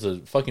 was because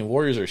the fucking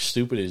Warriors are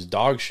stupid as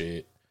dog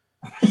shit.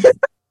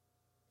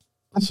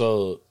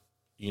 So,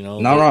 you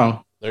know... Not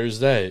wrong. There's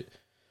that.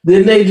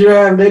 Didn't they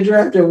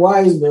drafted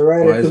Wiseman,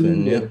 right?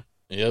 Wiseman, yeah.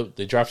 Yep,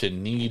 they drafted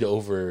need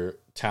over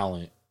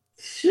talent,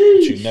 Sheesh.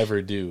 which you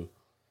never do.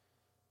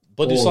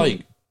 But it's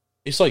like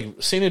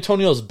San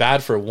Antonio's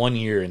bad for 1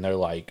 year, and they're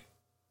like,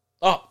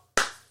 oh,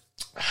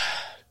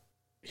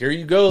 here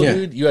you go,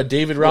 dude. You had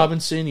David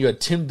Robinson, you had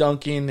Tim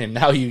Duncan, and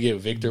now you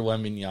get Victor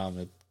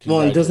Wembanyama.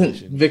 Well, and doesn't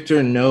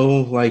Victor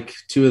know like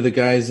two of the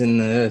guys in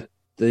the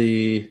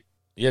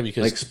because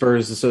like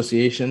Spurs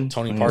Association,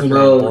 Tony Parker, and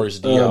Boris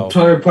Diaw.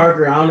 Tony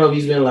Parker, I don't know if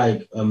he's been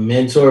like a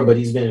mentor, but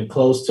he's been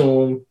close to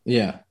him.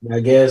 Yeah,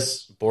 I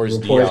guess Boris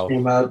reports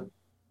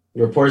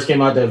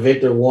came out that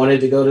Victor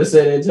wanted to go to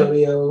San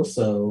Antonio,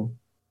 so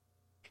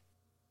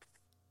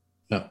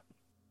no,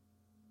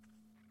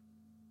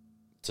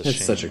 it's shame,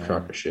 such a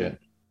crock of shit.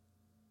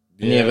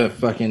 And you have a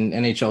fucking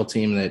NHL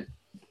team that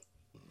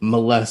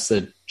molests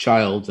a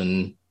child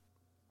and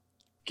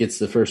gets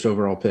the first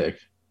overall pick.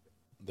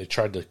 They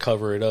tried to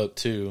cover it up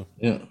too.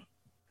 Yeah.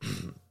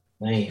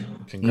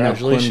 Damn.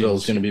 Congratulations.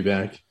 Quenneville's going to be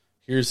back.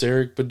 Here's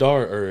Eric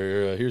Bedard,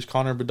 or here's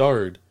Connor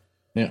Bedard.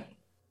 Yeah.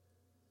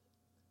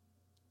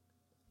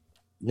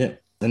 Yeah.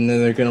 And then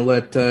they're going to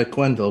let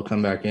Quenneville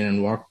come back in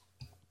and walk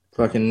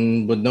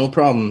fucking with no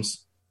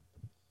problems.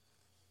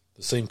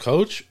 The same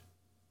coach?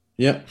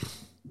 Yep.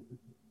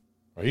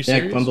 Are you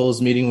serious? Yeah,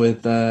 Quenneville's meeting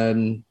with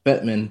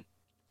Bettman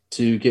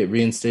to get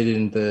reinstated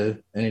in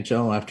the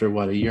NHL after,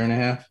 a year and a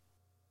half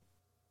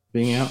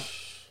being out?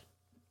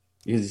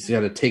 Because he's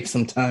got to take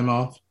some time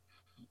off.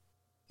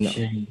 No.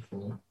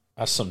 Shameful.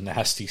 That's some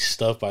nasty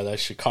stuff by that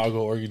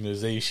Chicago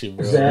organization,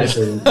 bro.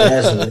 Exactly.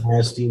 That's some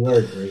nasty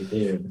work right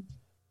there.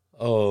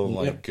 Oh,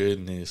 my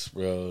goodness,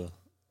 bro.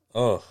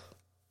 Oh.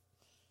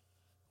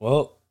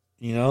 Well,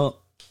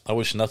 I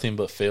wish nothing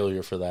but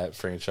failure for that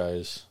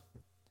franchise.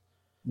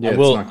 Yeah, it's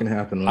not going to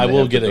happen. I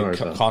will get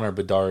a Connor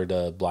Bedard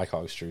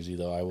Blackhawks jersey,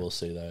 though. I will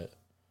say that.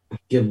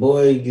 Your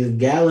boy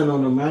Gallon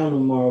on the mound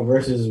tomorrow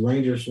versus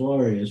Ranger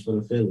Suarez for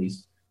the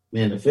Phillies.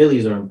 Man, the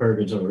Phillies are in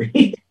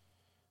purgatory.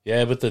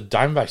 Yeah, but the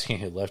Diamondbacks can't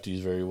hit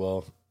lefties very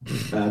well.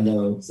 I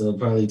know, so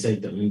probably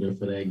take the under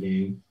for that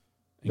game.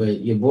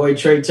 But your boy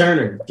Trey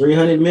Turner,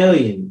 $300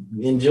 million.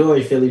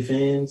 Enjoy, Philly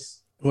fans.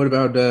 What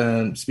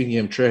about speaking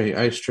of Trey,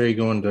 Ice Trey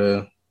going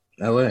to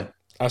LA?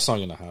 That's not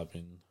gonna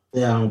happen.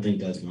 Yeah, I don't think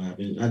that's gonna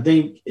happen. I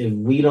think if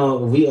we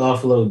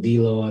offload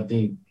D'Lo, I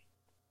think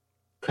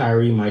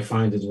Kyrie might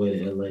find his way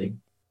to LA.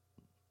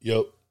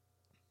 Yep.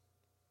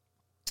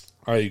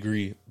 I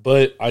agree.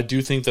 But I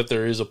do think that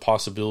there is a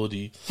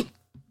possibility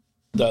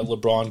that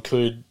LeBron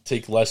could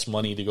take less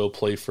money to go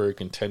play for a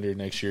contender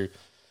next year.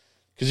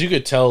 Because you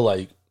could tell,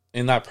 like,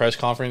 in that press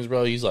conference,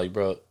 bro, he's like,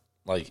 bro,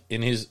 like,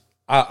 in his...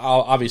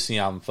 obviously,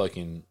 I'm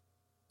fucking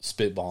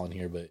spitballing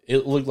here, but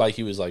it looked like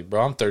he was like,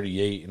 bro, I'm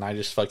 38, and I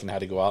just fucking had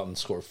to go out and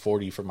score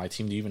 40 for my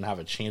team to even have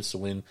a chance to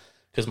win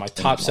because my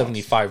top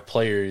 75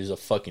 player is a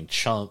fucking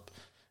chump,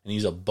 and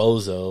he's a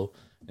bozo,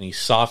 and he's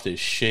soft as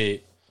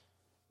shit.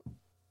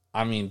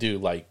 I mean,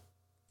 dude, like,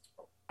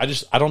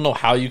 I don't know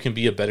how you can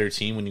be a better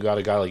team when you got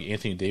a guy like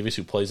Anthony Davis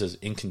who plays as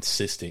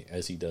inconsistent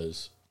as he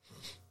does.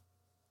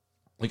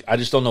 Like, I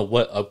just don't know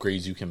what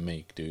upgrades you can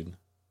make, dude.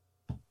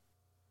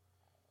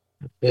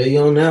 Yeah, you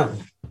don't know.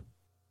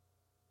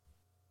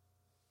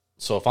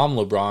 So if I'm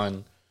LeBron,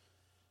 and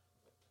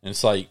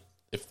it's like,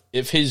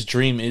 if his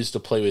dream is to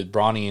play with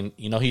Bronny, and,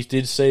 you know, he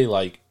did say,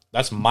 like,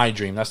 that's my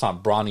dream, that's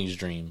not Bronny's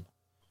dream.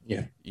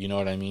 Yeah. You know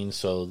what I mean?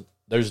 So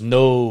there's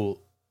no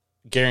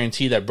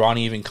guarantee that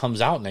Bronny even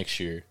comes out next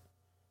year.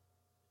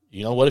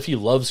 You know, what if he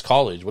loves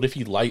college? What if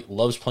he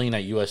loves playing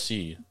at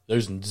USC?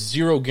 There's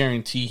zero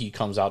guarantee he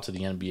comes out to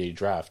the NBA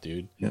draft,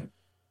 dude. Yeah.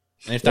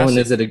 And if that's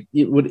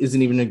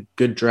isn't even a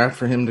good draft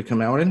for him to come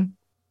out in?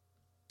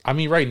 I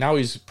mean, right now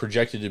he's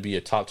projected to be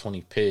a top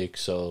 20 pick,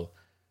 so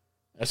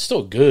that's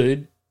still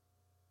good.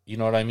 You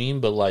know what I mean?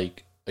 But,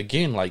 like,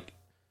 again, like,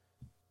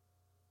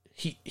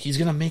 he's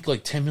gonna make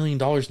like $10 million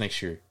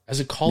next year as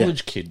a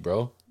college kid,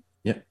 bro.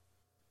 Yeah.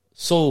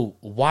 So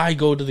why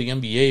go to the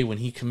NBA when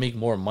he can make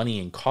more money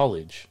in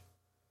college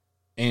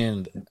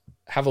and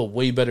have a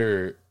way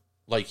better,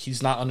 like,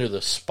 he's not under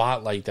the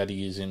spotlight that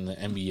he is in the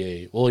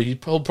NBA. Well,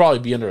 he'll probably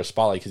be under a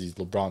spotlight because he's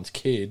LeBron's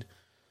kid.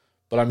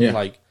 But I mean,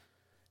 like,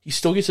 he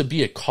still gets to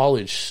be a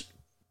college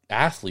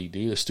athlete,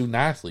 dude, a student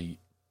athlete.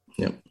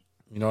 Yep.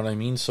 You know what I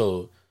mean?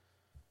 So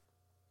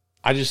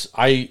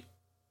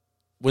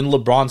when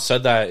LeBron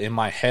said that, in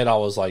my head, I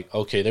was like,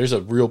 okay, there's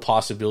a real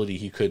possibility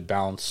he could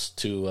bounce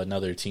to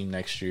another team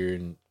next year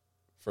and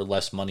for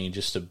less money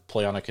just to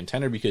play on a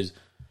contender because,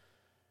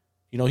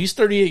 you know, he's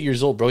 38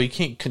 years old, bro. He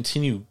can't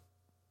continue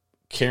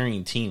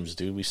carrying teams,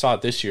 dude. We saw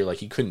it this year. Like,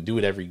 he couldn't do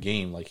it every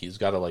game. Like, he's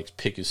got to, like,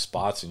 pick his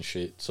spots and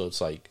shit. So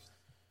it's like...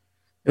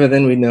 But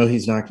then we know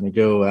he's not going to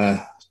go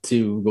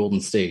to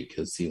Golden State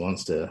because he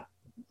wants to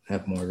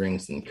have more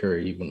rings than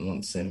Curry. He wouldn't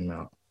want to send him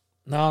out.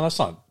 No, that's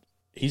not...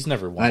 He's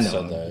never once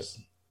said that.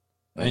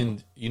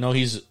 And, you know,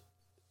 he's...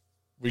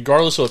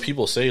 Regardless of what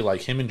people say,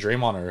 like, him and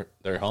Draymond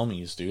they're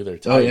homies, dude. They're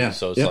tight. Oh, yeah.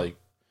 So it's like...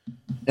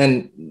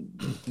 And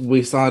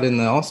we saw it in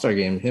the All-Star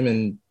game. Him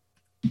and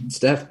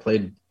Steph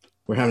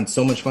were having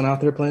so much fun out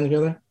there playing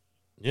together.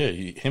 Yeah,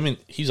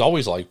 he's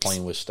always liked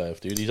playing with Steph,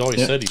 dude. He's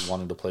always said he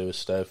wanted to play with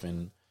Steph.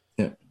 And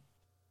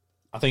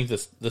I think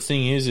the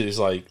thing is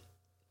like,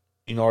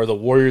 you know, are the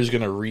Warriors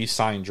going to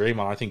re-sign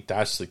Draymond? I think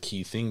that's the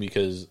key thing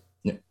because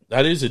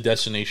that is a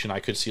destination I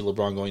could see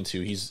LeBron going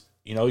to. He's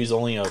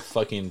only a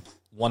fucking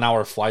 1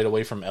 hour flight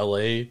away from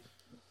LA,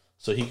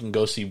 so he can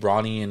go see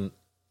Bronny in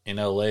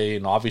LA,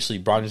 and obviously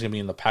Bronny's gonna be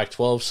in the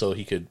Pac-12, so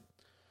he could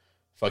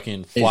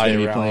fucking fly around. He's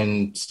gonna be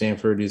playing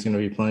Stanford. He's gonna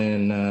be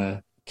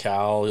playing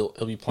Cal.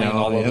 He'll be playing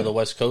all over the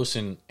West Coast,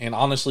 and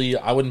honestly,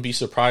 I wouldn't be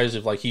surprised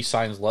if, like, he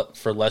signs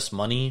for less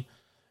money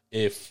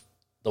if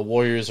the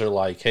Warriors are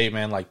like, hey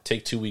man, like,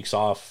 take 2 weeks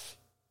off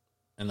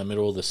in the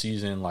middle of the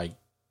season, like,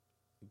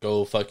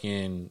 go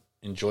fucking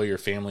enjoy your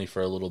family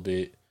for a little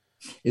bit.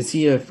 Is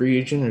he a free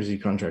agent or is he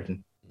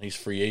contracted? He's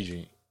free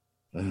agent.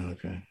 Oh,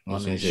 okay. I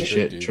was going to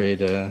say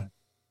trade. I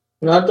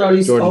thought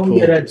he's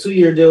only that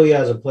 2-year deal. He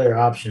has a player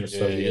option,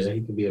 so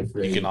he could be a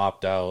free agent. He can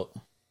opt out.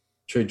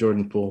 Trade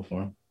Jordan Poole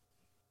for him.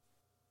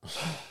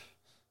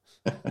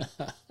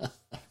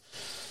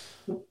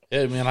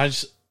 Yeah, man.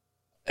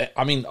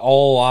 I mean,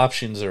 all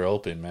options are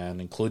open,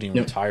 man, including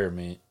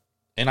retirement.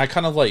 And I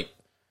kind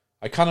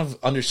of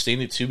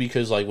understand it too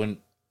because, like, when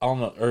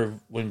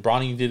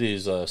Bronny did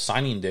his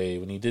signing day,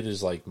 when he did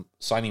his, like,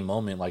 signing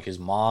moment, like, his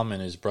mom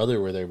and his brother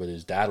were there, but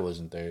his dad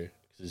wasn't there.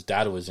 His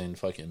dad was in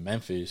fucking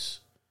Memphis,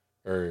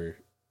 or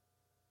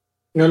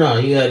no,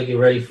 he had to get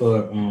ready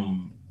for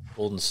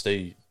Golden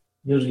State.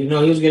 He was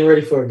getting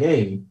ready for a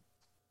game.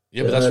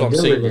 Yeah, but that's what I'm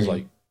saying. Was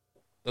like,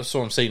 that's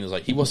what I'm saying is,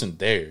 like, he wasn't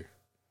there.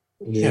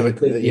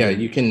 Yeah,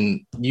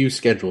 you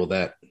schedule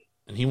that,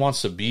 and he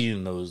wants to be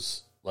in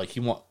those. Like,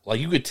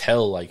 you could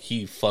tell, like,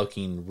 he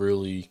fucking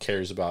really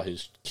cares about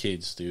his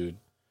kids, dude.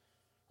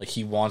 Like,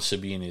 he wants to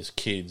be in his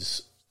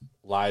kids'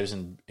 lives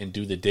and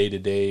do the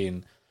day-to-day.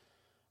 And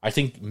I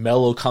think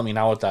Melo coming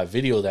out with that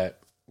video that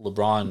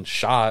LeBron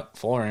shot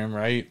for him,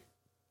 right?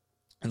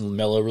 And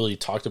Melo really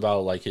talked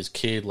about, like, his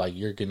kid, like,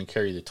 you're going to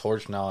carry the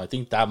torch now. I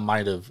think that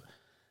might have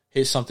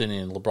hit something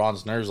in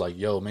LeBron's nerves. Like,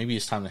 yo, maybe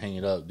it's time to hang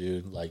it up,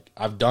 dude. Like,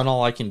 I've done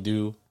all I can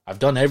do. I've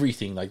done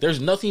everything. Like,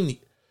 there's nothing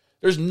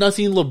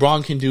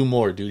LeBron can do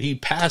more, dude. He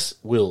passed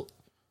Wilt.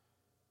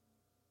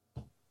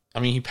 I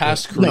mean, he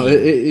passed Kareem. No,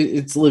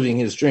 it's living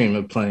his dream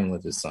of playing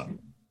with his son.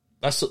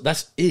 That's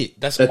it.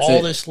 That's all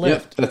it. that's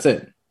left. Yep, that's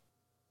it.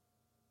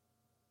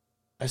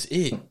 That's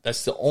it.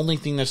 That's the only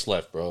thing that's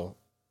left, bro.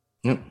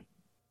 Yep.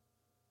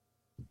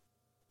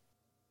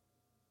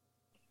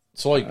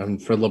 So, like,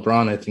 for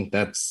LeBron, I think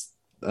that's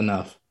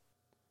enough.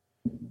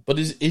 But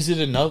is it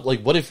enough?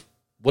 Like, what if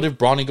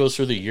Bronny goes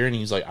through the year and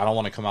he's like, I don't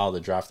want to come out of the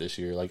draft this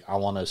year. Like, I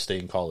want to stay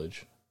in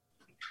college.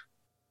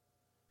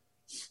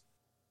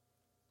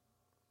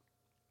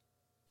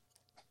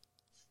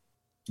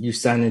 You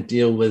sign a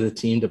deal with a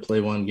team to play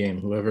one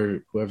game.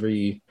 Whoever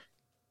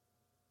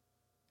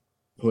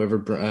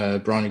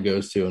Bronny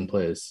goes to and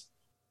plays.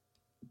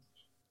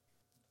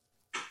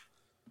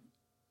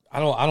 I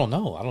don't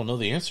know. I don't know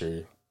the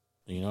answer.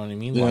 You know what I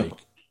mean? Yeah.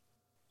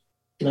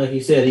 Like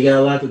you said, he got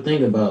a lot to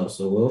think about,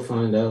 so we'll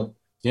find out.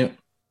 Yep.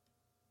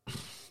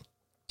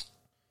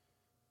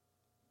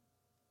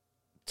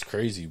 It's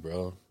crazy,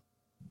 bro.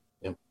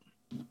 Yep.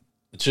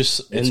 It's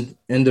just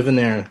end of an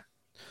era.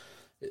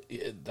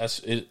 That's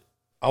it.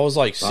 I was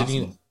like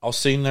Awesome. I was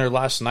sitting there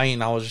last night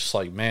and I was just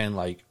like, man,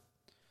 like,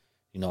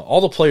 you know,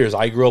 all the players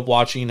I grew up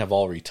watching have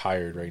all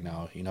retired right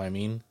now. You know what I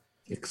mean?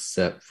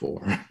 Except for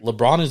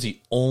LeBron is the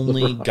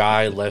only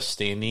guy left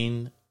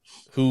standing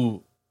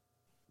who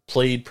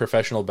played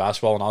professional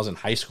basketball when I was in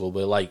high school,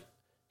 but like,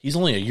 he's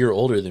only a year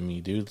older than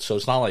me, dude. So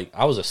it's not like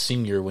I was a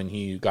senior when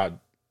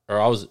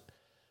I was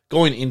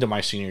going into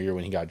my senior year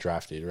when he got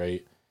drafted,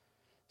 right?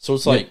 So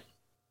it's like,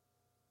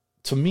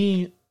 to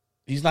me,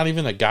 he's not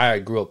even a guy I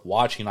grew up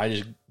watching. I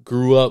just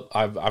grew up.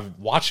 I've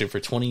watched it for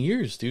 20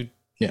 years, dude.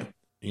 Yeah.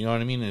 You know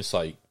what I mean? And it's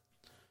like,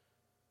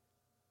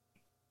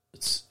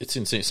 it's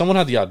insane. Someone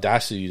had the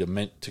audacity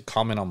to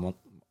comment on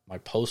my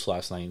post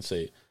last night and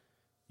say,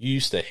 "You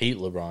used to hate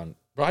LeBron."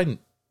 Brian,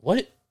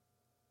 what?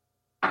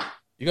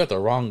 You got the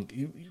wrong.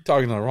 You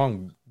talking to the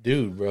wrong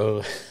dude,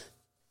 bro.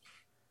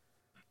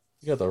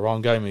 You got the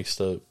wrong guy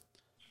mixed up.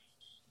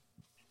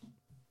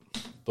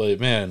 But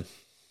man,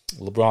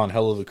 LeBron,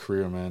 hell of a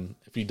career, man.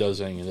 If he does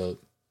hang it up,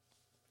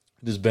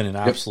 it has been an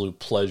absolute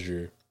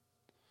pleasure.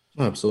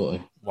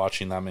 Absolutely.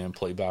 Watching that man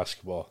play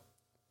basketball.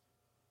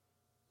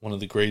 One of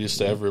the greatest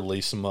to ever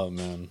lace him up,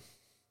 man.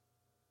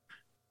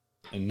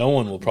 And no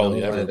one will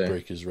probably ever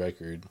break his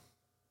record.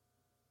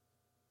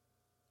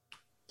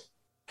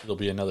 It'll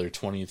be another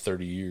 20,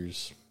 30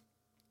 years.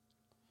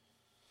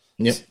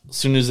 Yep. As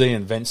soon as they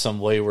invent some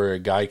way where a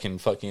guy can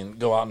fucking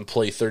go out and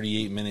play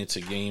 38 minutes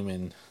a game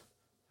and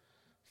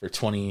for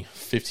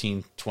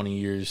 15, 20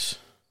 years,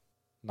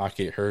 not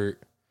get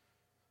hurt.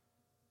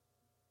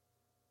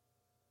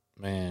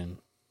 Man.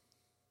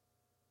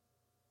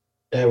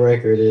 That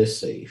record is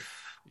safe.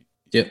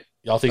 Yep.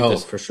 Y'all think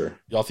for sure.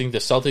 Y'all think the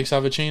Celtics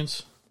have a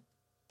chance?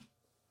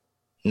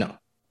 No.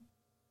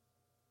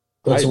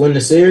 But to win the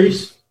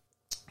series?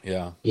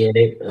 Yeah.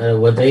 Yeah,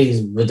 what they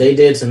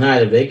did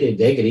tonight, if they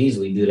could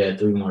easily do that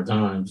 3 more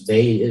times.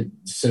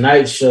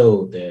 Tonight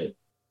showed that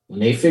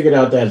when they figured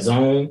out that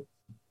zone,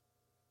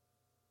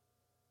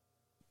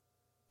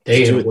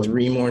 they do it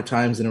 3 more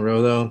times in a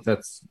row though.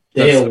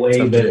 They're a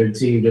way better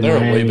team than They're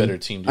Miami. a way better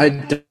team.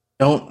 Dude.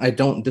 I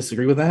don't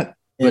disagree with that.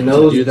 But And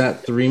to do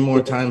that 3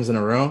 more times in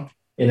a row.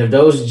 And if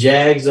those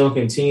Jags don't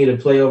continue to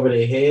play over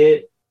their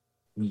head,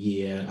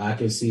 yeah, I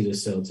can see the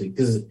Celtics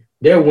because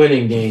they're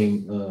winning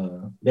game.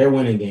 They're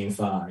winning game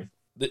 5.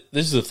 This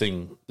is the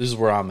thing. This is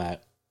where I'm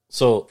at.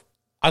 So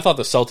I thought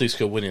the Celtics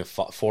could win in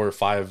 4 or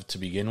 5 to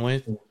begin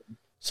with.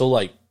 So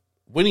like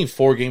winning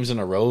 4 games in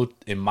a row,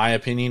 in my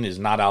opinion, is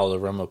not out of the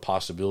realm of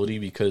possibility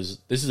because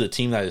this is a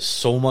team that is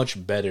so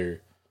much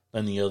better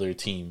than the other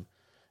team.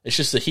 It's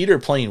just the Heat are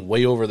playing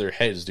way over their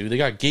heads, dude. They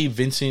got Gabe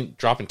Vincent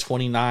dropping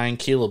 29,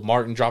 Caleb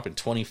Martin dropping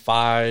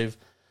 25.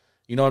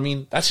 You know what I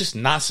mean? That's just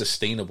not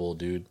sustainable,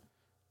 dude.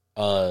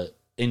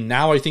 And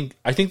now I think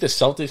the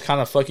Celtics kind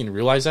of fucking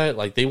realize that.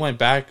 Like, they went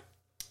back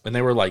and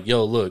they were like,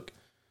 yo, look,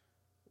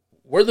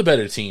 we're the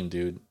better team,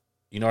 dude.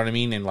 You know what I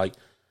mean? And like,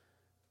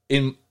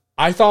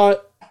 I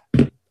thought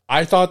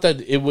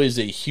that it was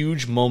a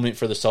huge moment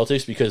for the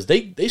Celtics because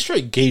they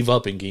straight gave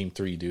up in game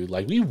 3, dude.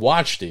 Like, we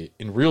watched it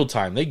in real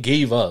time. They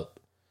gave up.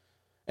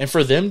 And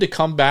for them to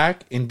come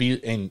back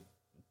and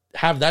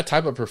have that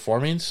type of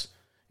performance,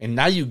 and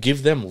now you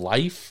give them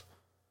life,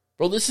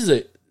 bro, the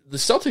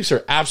Celtics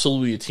are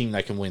absolutely a team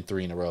that can win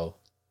 3 in a row.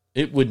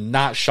 It would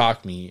not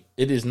shock me.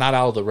 It is not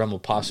out of the realm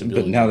of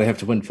possibility. But now they have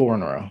to win 4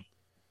 in a row.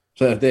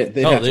 So they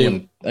have to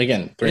win,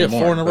 again, 3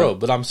 more. 4 in a row,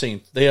 but I'm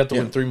saying they have to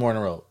win 3 more in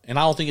a row. And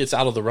I don't think it's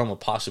out of the realm of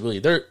possibility.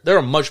 They're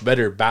a much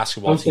better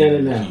basketball team. I'm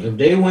saying it now. If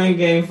they win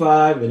game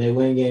 5 and they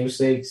win game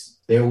 6,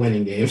 they're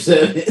winning game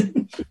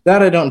 7.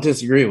 That I don't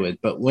disagree with,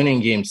 but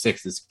winning game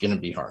 6 is going to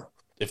be hard.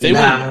 If they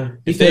win,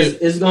 because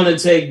it's going to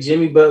take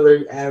Jimmy Butler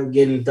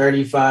getting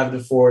 35 to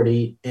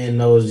 40 and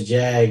those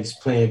Jags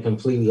playing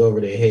completely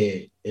over their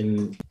head.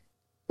 And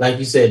like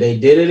you said, they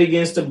did it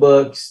against the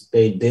Bucks.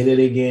 They did it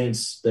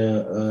against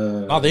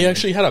the. No, they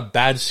actually had a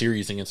bad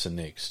series against the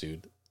Knicks,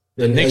 dude.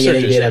 The yeah, Knicks they are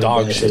did just have a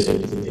dog bad shit.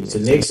 series against the Knicks. The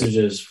Knicks are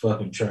just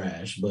fucking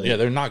trash. But Yeah,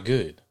 they're not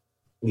good.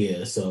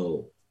 yeah,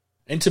 so.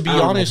 And to be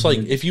honest, like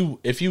if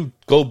you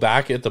go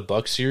back at the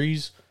Bucks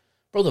series,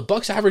 bro, the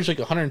Bucks averaged like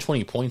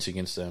 120 points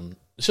against them.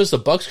 It's just the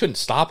Bucks couldn't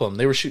stop them.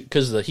 They were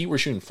because the Heat were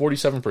shooting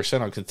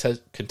 47% on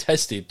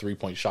contested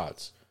 3-point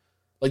shots.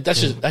 Like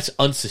that's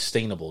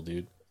unsustainable,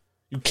 dude.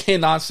 You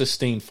cannot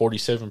sustain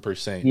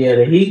 47%. Yeah,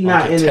 the Heat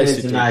not in it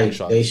contested tonight.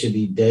 shots. They should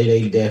be.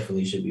 They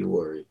definitely should be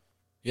worried.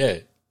 Yeah,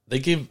 they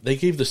gave the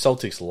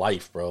Celtics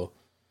life, bro.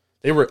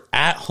 They were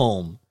at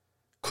home,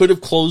 could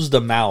have closed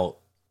them out,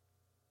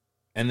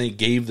 and they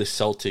gave the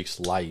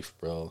Celtics life,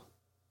 bro.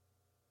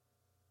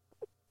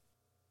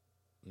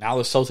 Now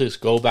the Celtics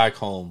go back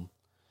home.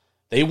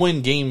 They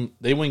win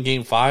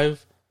game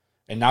 5,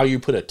 and now you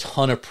put a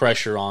ton of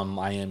pressure on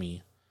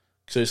Miami.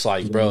 So it's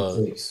like,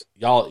 bro,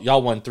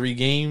 y'all won 3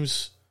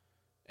 games,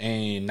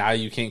 and now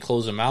you can't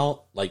close them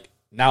out. Like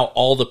now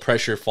all the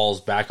pressure falls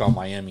back on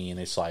Miami, and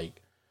it's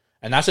like,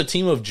 and that's a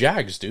team of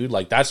Jags, dude.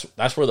 Like that's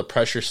where the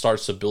pressure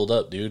starts to build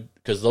up, dude.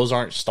 Because those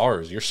aren't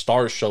stars. Your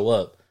stars show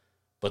up,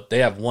 but they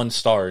have one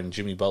star in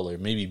Jimmy Butler,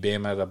 maybe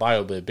Bam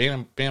Adebayo. But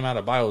Bam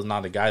Adebayo is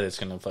not a guy that's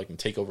gonna fucking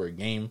take over a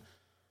game.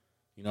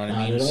 You know what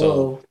I mean?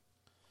 So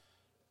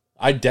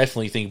I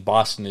definitely think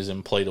Boston is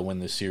in play to win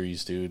this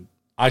series, dude.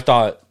 I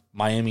thought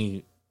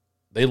Miami,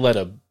 they let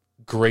a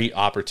great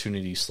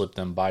opportunity slip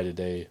them by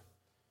today.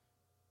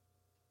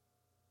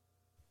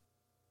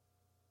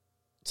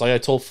 It's like I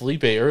told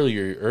Felipe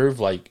earlier, Irv,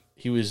 like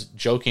he was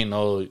joking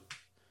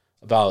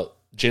about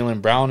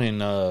Jaylen Brown and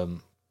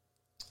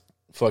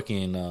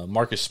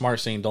Marcus Smart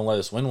saying don't let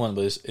us win one,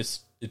 but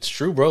it's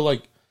true, bro.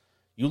 Like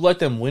you let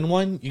them win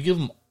one, you give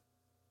them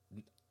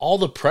all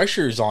the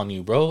pressure's on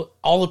you, bro.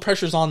 All the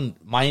pressure's on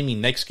Miami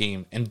next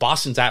game, and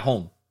Boston's at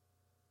home.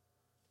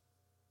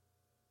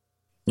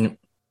 Yep.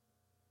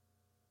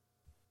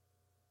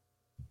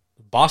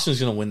 Boston's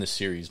going to win this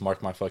series,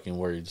 mark my fucking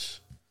words.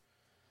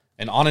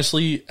 And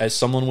honestly, as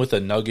someone with a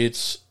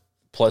Nuggets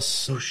plus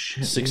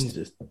 6...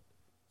 Just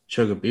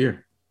chug a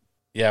beer.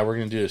 Yeah, we're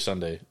going to do it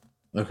Sunday.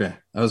 Okay.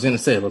 I was going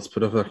to say, let's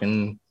put a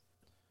fucking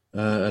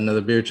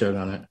another beer chug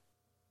on it.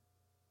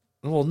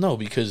 Well, no,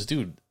 because,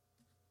 dude,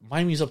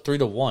 Miami's up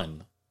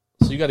 3-1.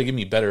 So you got to give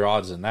me better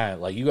odds than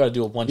that. Like, you got to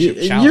do a one-chip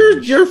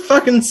challenge. You're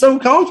fucking so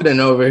confident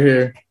over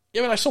here.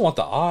 Yeah, but I still want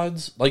the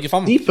odds. Like, if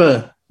I'm going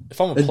to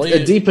play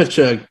it... A Deepa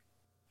chug.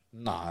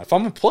 Nah, if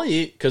I'm going to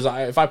play it, because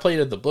if I play it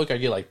at the book, I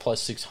get like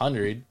plus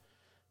 600,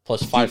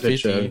 plus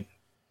 550.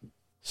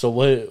 So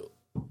what?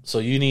 So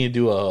you need to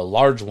do a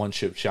large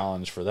one-chip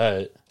challenge for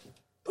that.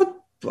 What?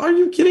 Are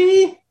you kidding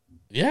me?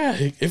 Yeah,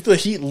 if the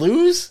Heat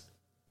lose...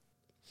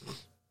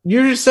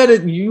 You just said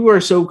it. You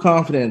are so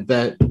confident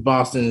that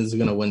Boston is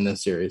going to win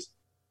this series.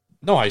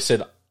 No, I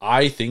said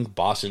I think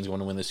Boston's going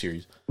to win the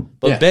series.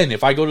 But yeah. Ben,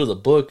 if I go to the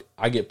book,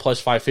 I get plus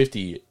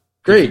 550.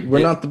 Great, we're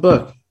not the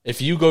book. If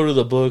you go to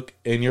the book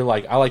and you're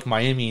like, I like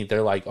Miami,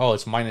 they're like, oh,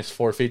 it's minus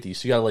 450.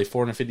 So you got to lay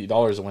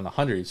 $450 to win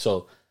 100.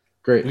 So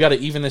great, we got to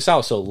even this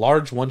out. So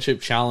large one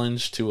chip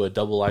challenge to a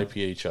double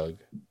IPA chug.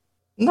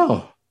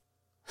 No.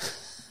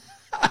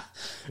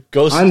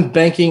 I'm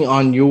banking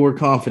on your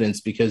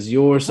confidence because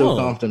you're so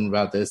confident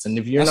about this, and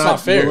if you're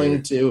not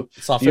willing to,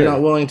 you're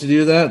not willing to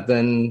do that,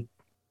 then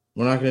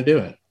we're not going to do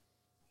it.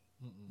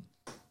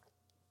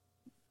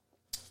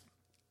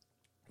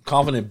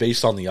 Confident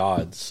based on the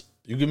odds.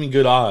 You give me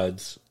good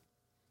odds.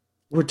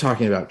 We're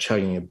talking about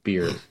chugging a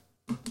beer.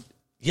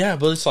 Yeah,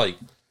 but it's like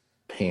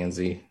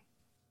pansy.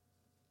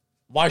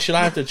 Why should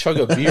I have to chug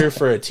a beer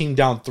for a team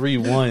down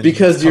 3-1?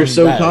 Because you're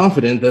so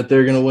confident that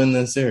they're going to win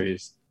this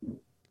series.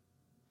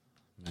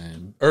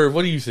 Man,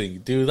 what do you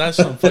think, dude? That's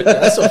some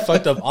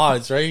fucked up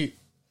odds, right?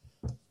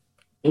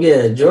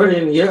 Yeah,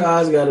 Jordan, your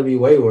odds got to be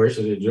way worse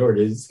than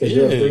Jordan's because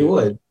you're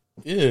 3-1.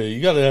 Yeah,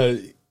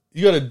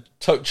 you gotta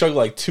chug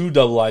like 2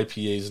 double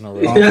IPAs in a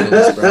row.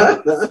 Confidence,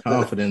 bro.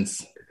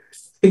 Confidence.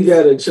 You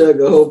gotta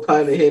chug a whole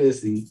pint of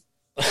Hennessy.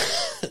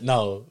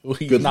 No,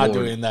 we're not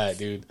doing that,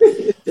 dude.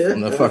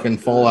 I'm gonna fucking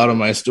fall out of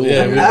my stool.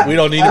 Yeah, we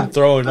don't need him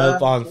throwing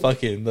up on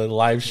fucking the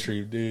live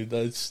stream, dude.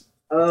 That's.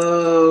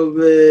 Oh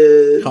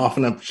man,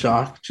 coughing up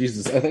shock.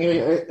 Jesus, I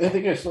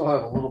think I still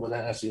have a little bit of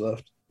Hennessy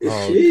left.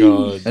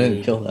 Oh god, I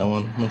didn't kill that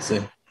one. Let's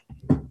see.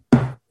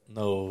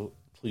 No,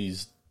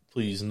 please,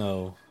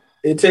 no.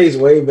 It tastes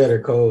way better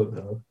cold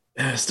though.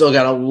 I still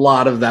got a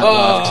lot of that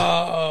left.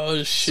 Oh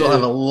shit! Still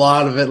have a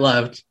lot of it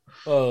left.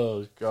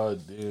 Oh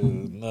god,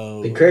 dude,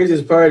 no. The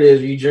craziest part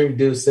is you drink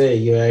Douce,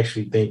 you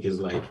actually think is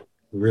like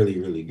really,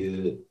 really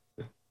good.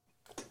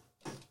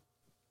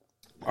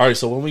 All right,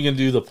 so when are we gonna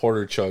do the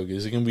porter chug?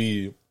 Is it gonna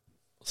be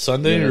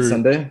Sunday or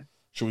Sunday?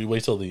 Should we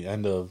wait till the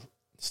end of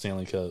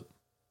Stanley Cup?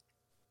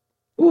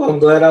 Oh, I'm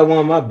glad I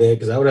won my bet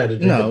because I would have to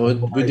drink. No,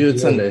 we do it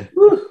Sunday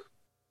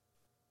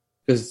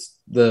because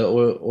the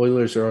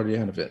Oilers are already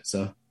out of it.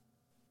 So,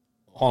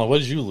 hold on, what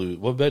did you lose?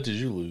 What bet did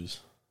you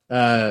lose?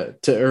 To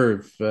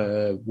Irv,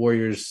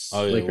 Warriors.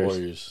 Oh yeah, Lakers.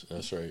 Warriors.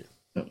 That's right.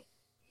 Yep.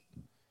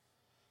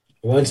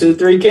 1, 2,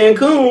 3,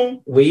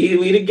 Cancun.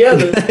 We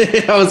together.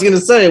 I was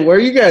gonna say, where are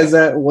you guys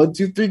at? 1,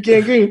 2, 3,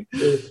 Cancun.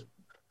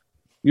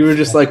 You were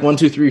just like 1,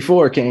 2, 3,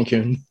 4,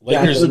 Cancun.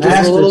 Lakers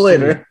just a little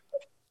later.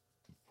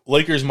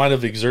 Lakers might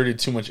have exerted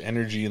too much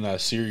energy in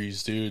that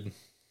series, dude.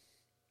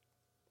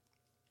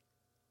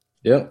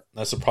 Yep.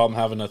 That's the problem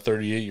having a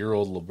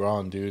 38-year-old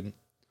LeBron, dude.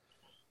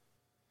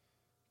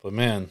 But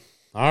man,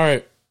 all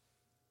right.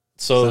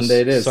 So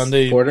Sunday it is.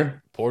 Sunday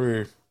Porter.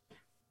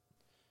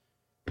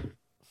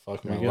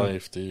 Fuck my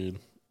life, dude.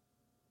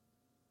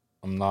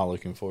 I'm not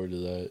looking forward to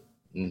that.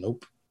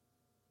 Nope.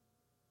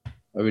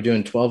 Are we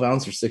doing 12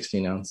 ounce or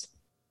 16 ounce?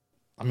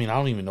 I mean, I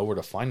don't even know where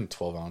to find a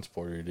 12-ounce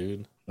porter,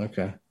 dude.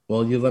 Okay.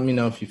 Well, you let me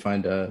know if you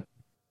find a.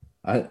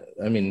 I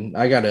mean,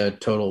 I got a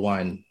Total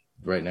Wine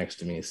right next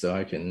to me, so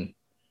I can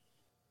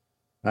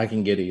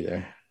get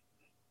either.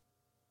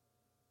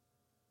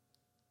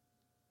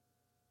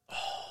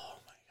 Oh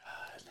my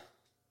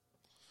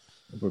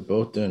god. We're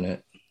both doing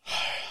it.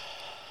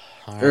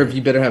 All Irv, right.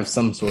 you better have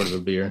some sort of a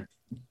beer.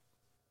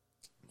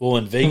 Well,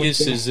 when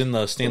Vegas is in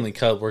the Stanley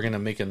Cup, we're gonna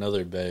make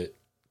another bet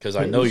because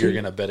I know you're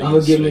gonna bet I'm gonna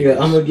against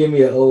Vegas. give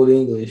me an old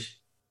English.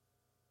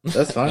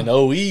 That's fine. An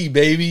OE,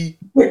 baby.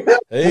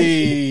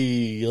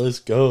 Hey, let's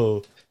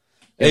go.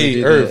 Hey,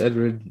 Do Irv.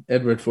 the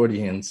Edward 40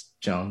 Hands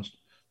challenge.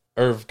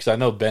 Irv, because I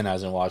know Ben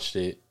hasn't watched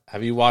it.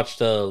 Have you watched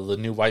the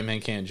new White Man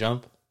Can't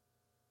Jump?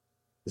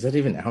 Is that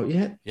even out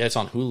yet? Yeah, it's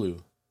on Hulu.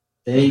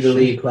 They need to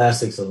leave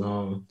classics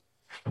alone.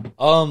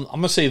 I'm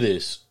gonna say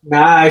this.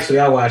 Nah, actually,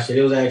 I watched it.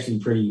 It was actually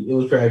pretty.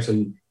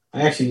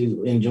 I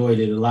actually enjoyed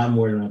it a lot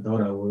more than I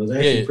thought I would. It was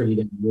actually pretty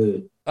damn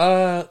good.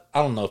 I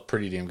don't know if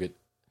pretty damn good.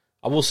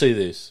 I will say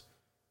this.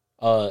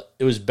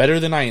 It was better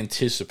than I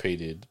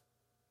anticipated,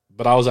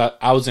 but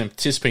I was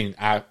anticipating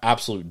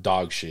absolute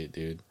dog shit,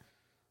 dude.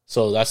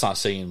 So that's not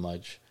saying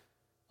much.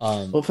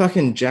 Well,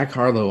 fucking Jack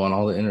Harlow on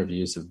all the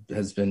interviews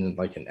has been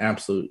like an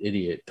absolute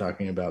idiot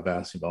talking about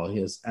basketball. He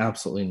has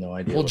absolutely no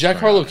idea. Well, Jack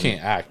Harlow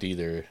can't act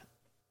either.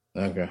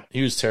 Okay.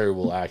 He was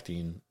terrible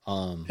acting.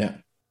 Yeah.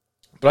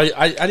 But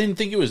I didn't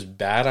think it was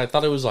bad. I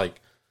thought it was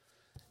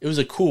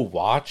a cool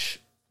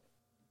watch.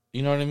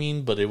 You know what I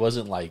mean? But it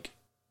wasn't like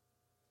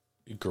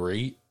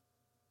great.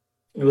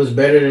 It was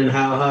better than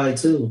How High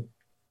too.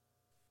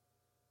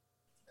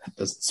 That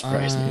doesn't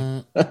surprise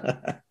me.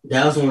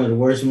 That was one of the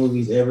worst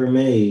movies ever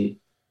made.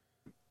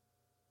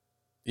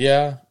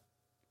 Yeah,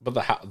 but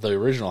the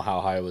original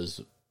How High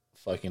was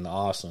fucking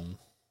awesome.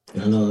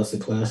 I know, that's a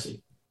classic.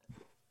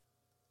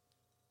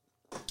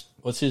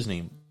 What's his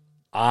name?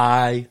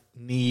 I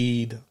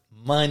Need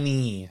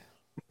Money.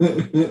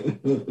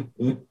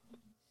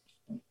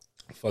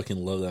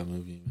 Fucking love that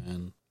movie,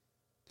 man.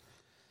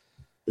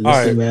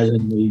 Just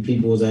imagine the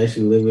people was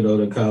actually living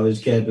on a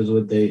college campus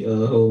with their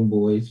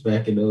homeboys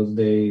back in those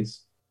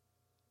days.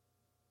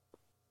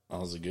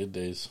 Those are good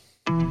days.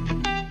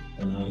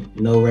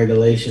 No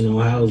regulation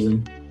on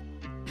housing.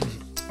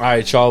 All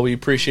right, y'all. We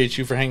appreciate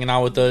you for hanging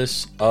out with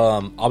us.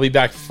 I'll be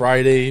back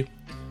Friday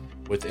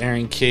with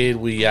Aaron Kidd.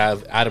 We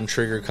have Adam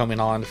Trigger coming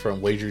on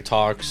from Wager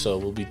Talk, so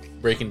we'll be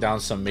breaking down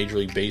some Major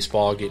League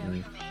Baseball,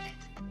 getting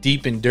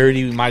deep and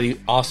dirty. We might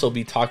also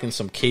be talking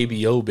some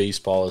KBO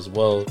baseball as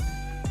well.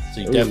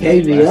 So you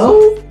definitely,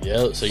 KBO?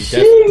 Yeah. So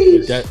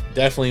you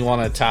definitely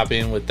want to tap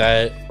in with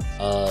that.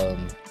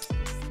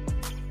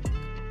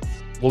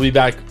 We'll be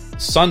back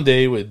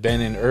Sunday with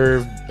Ben and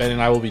Irv. Ben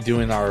and I will be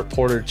doing our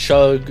Porter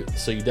Chug,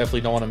 so you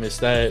definitely don't want to miss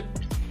that.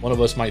 One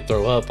of us might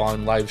throw up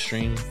on live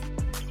stream.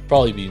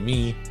 Probably be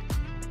me.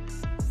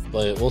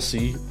 But we'll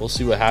see. We'll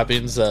see what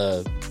happens.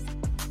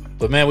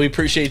 But man, we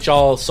appreciate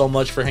y'all so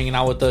much for hanging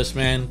out with us,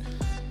 man.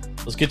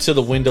 Let's get to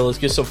the window. Let's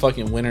get some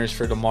fucking winners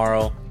for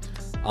tomorrow.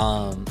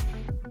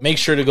 Make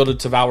sure to go to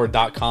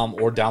Tavour.com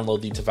or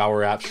download the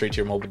Tavour app straight to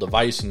your mobile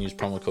device and use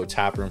promo code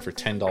TAPROOM for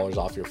 $10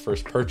 off your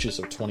first purchase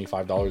of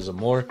 $25 or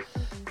more.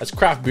 That's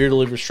craft beer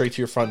delivered straight to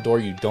your front door.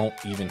 You don't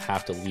even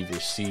have to leave your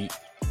seat.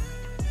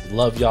 We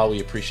love y'all. We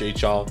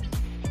appreciate y'all.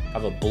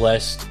 Have a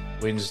blessed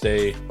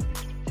Wednesday.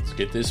 Let's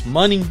get this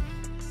money.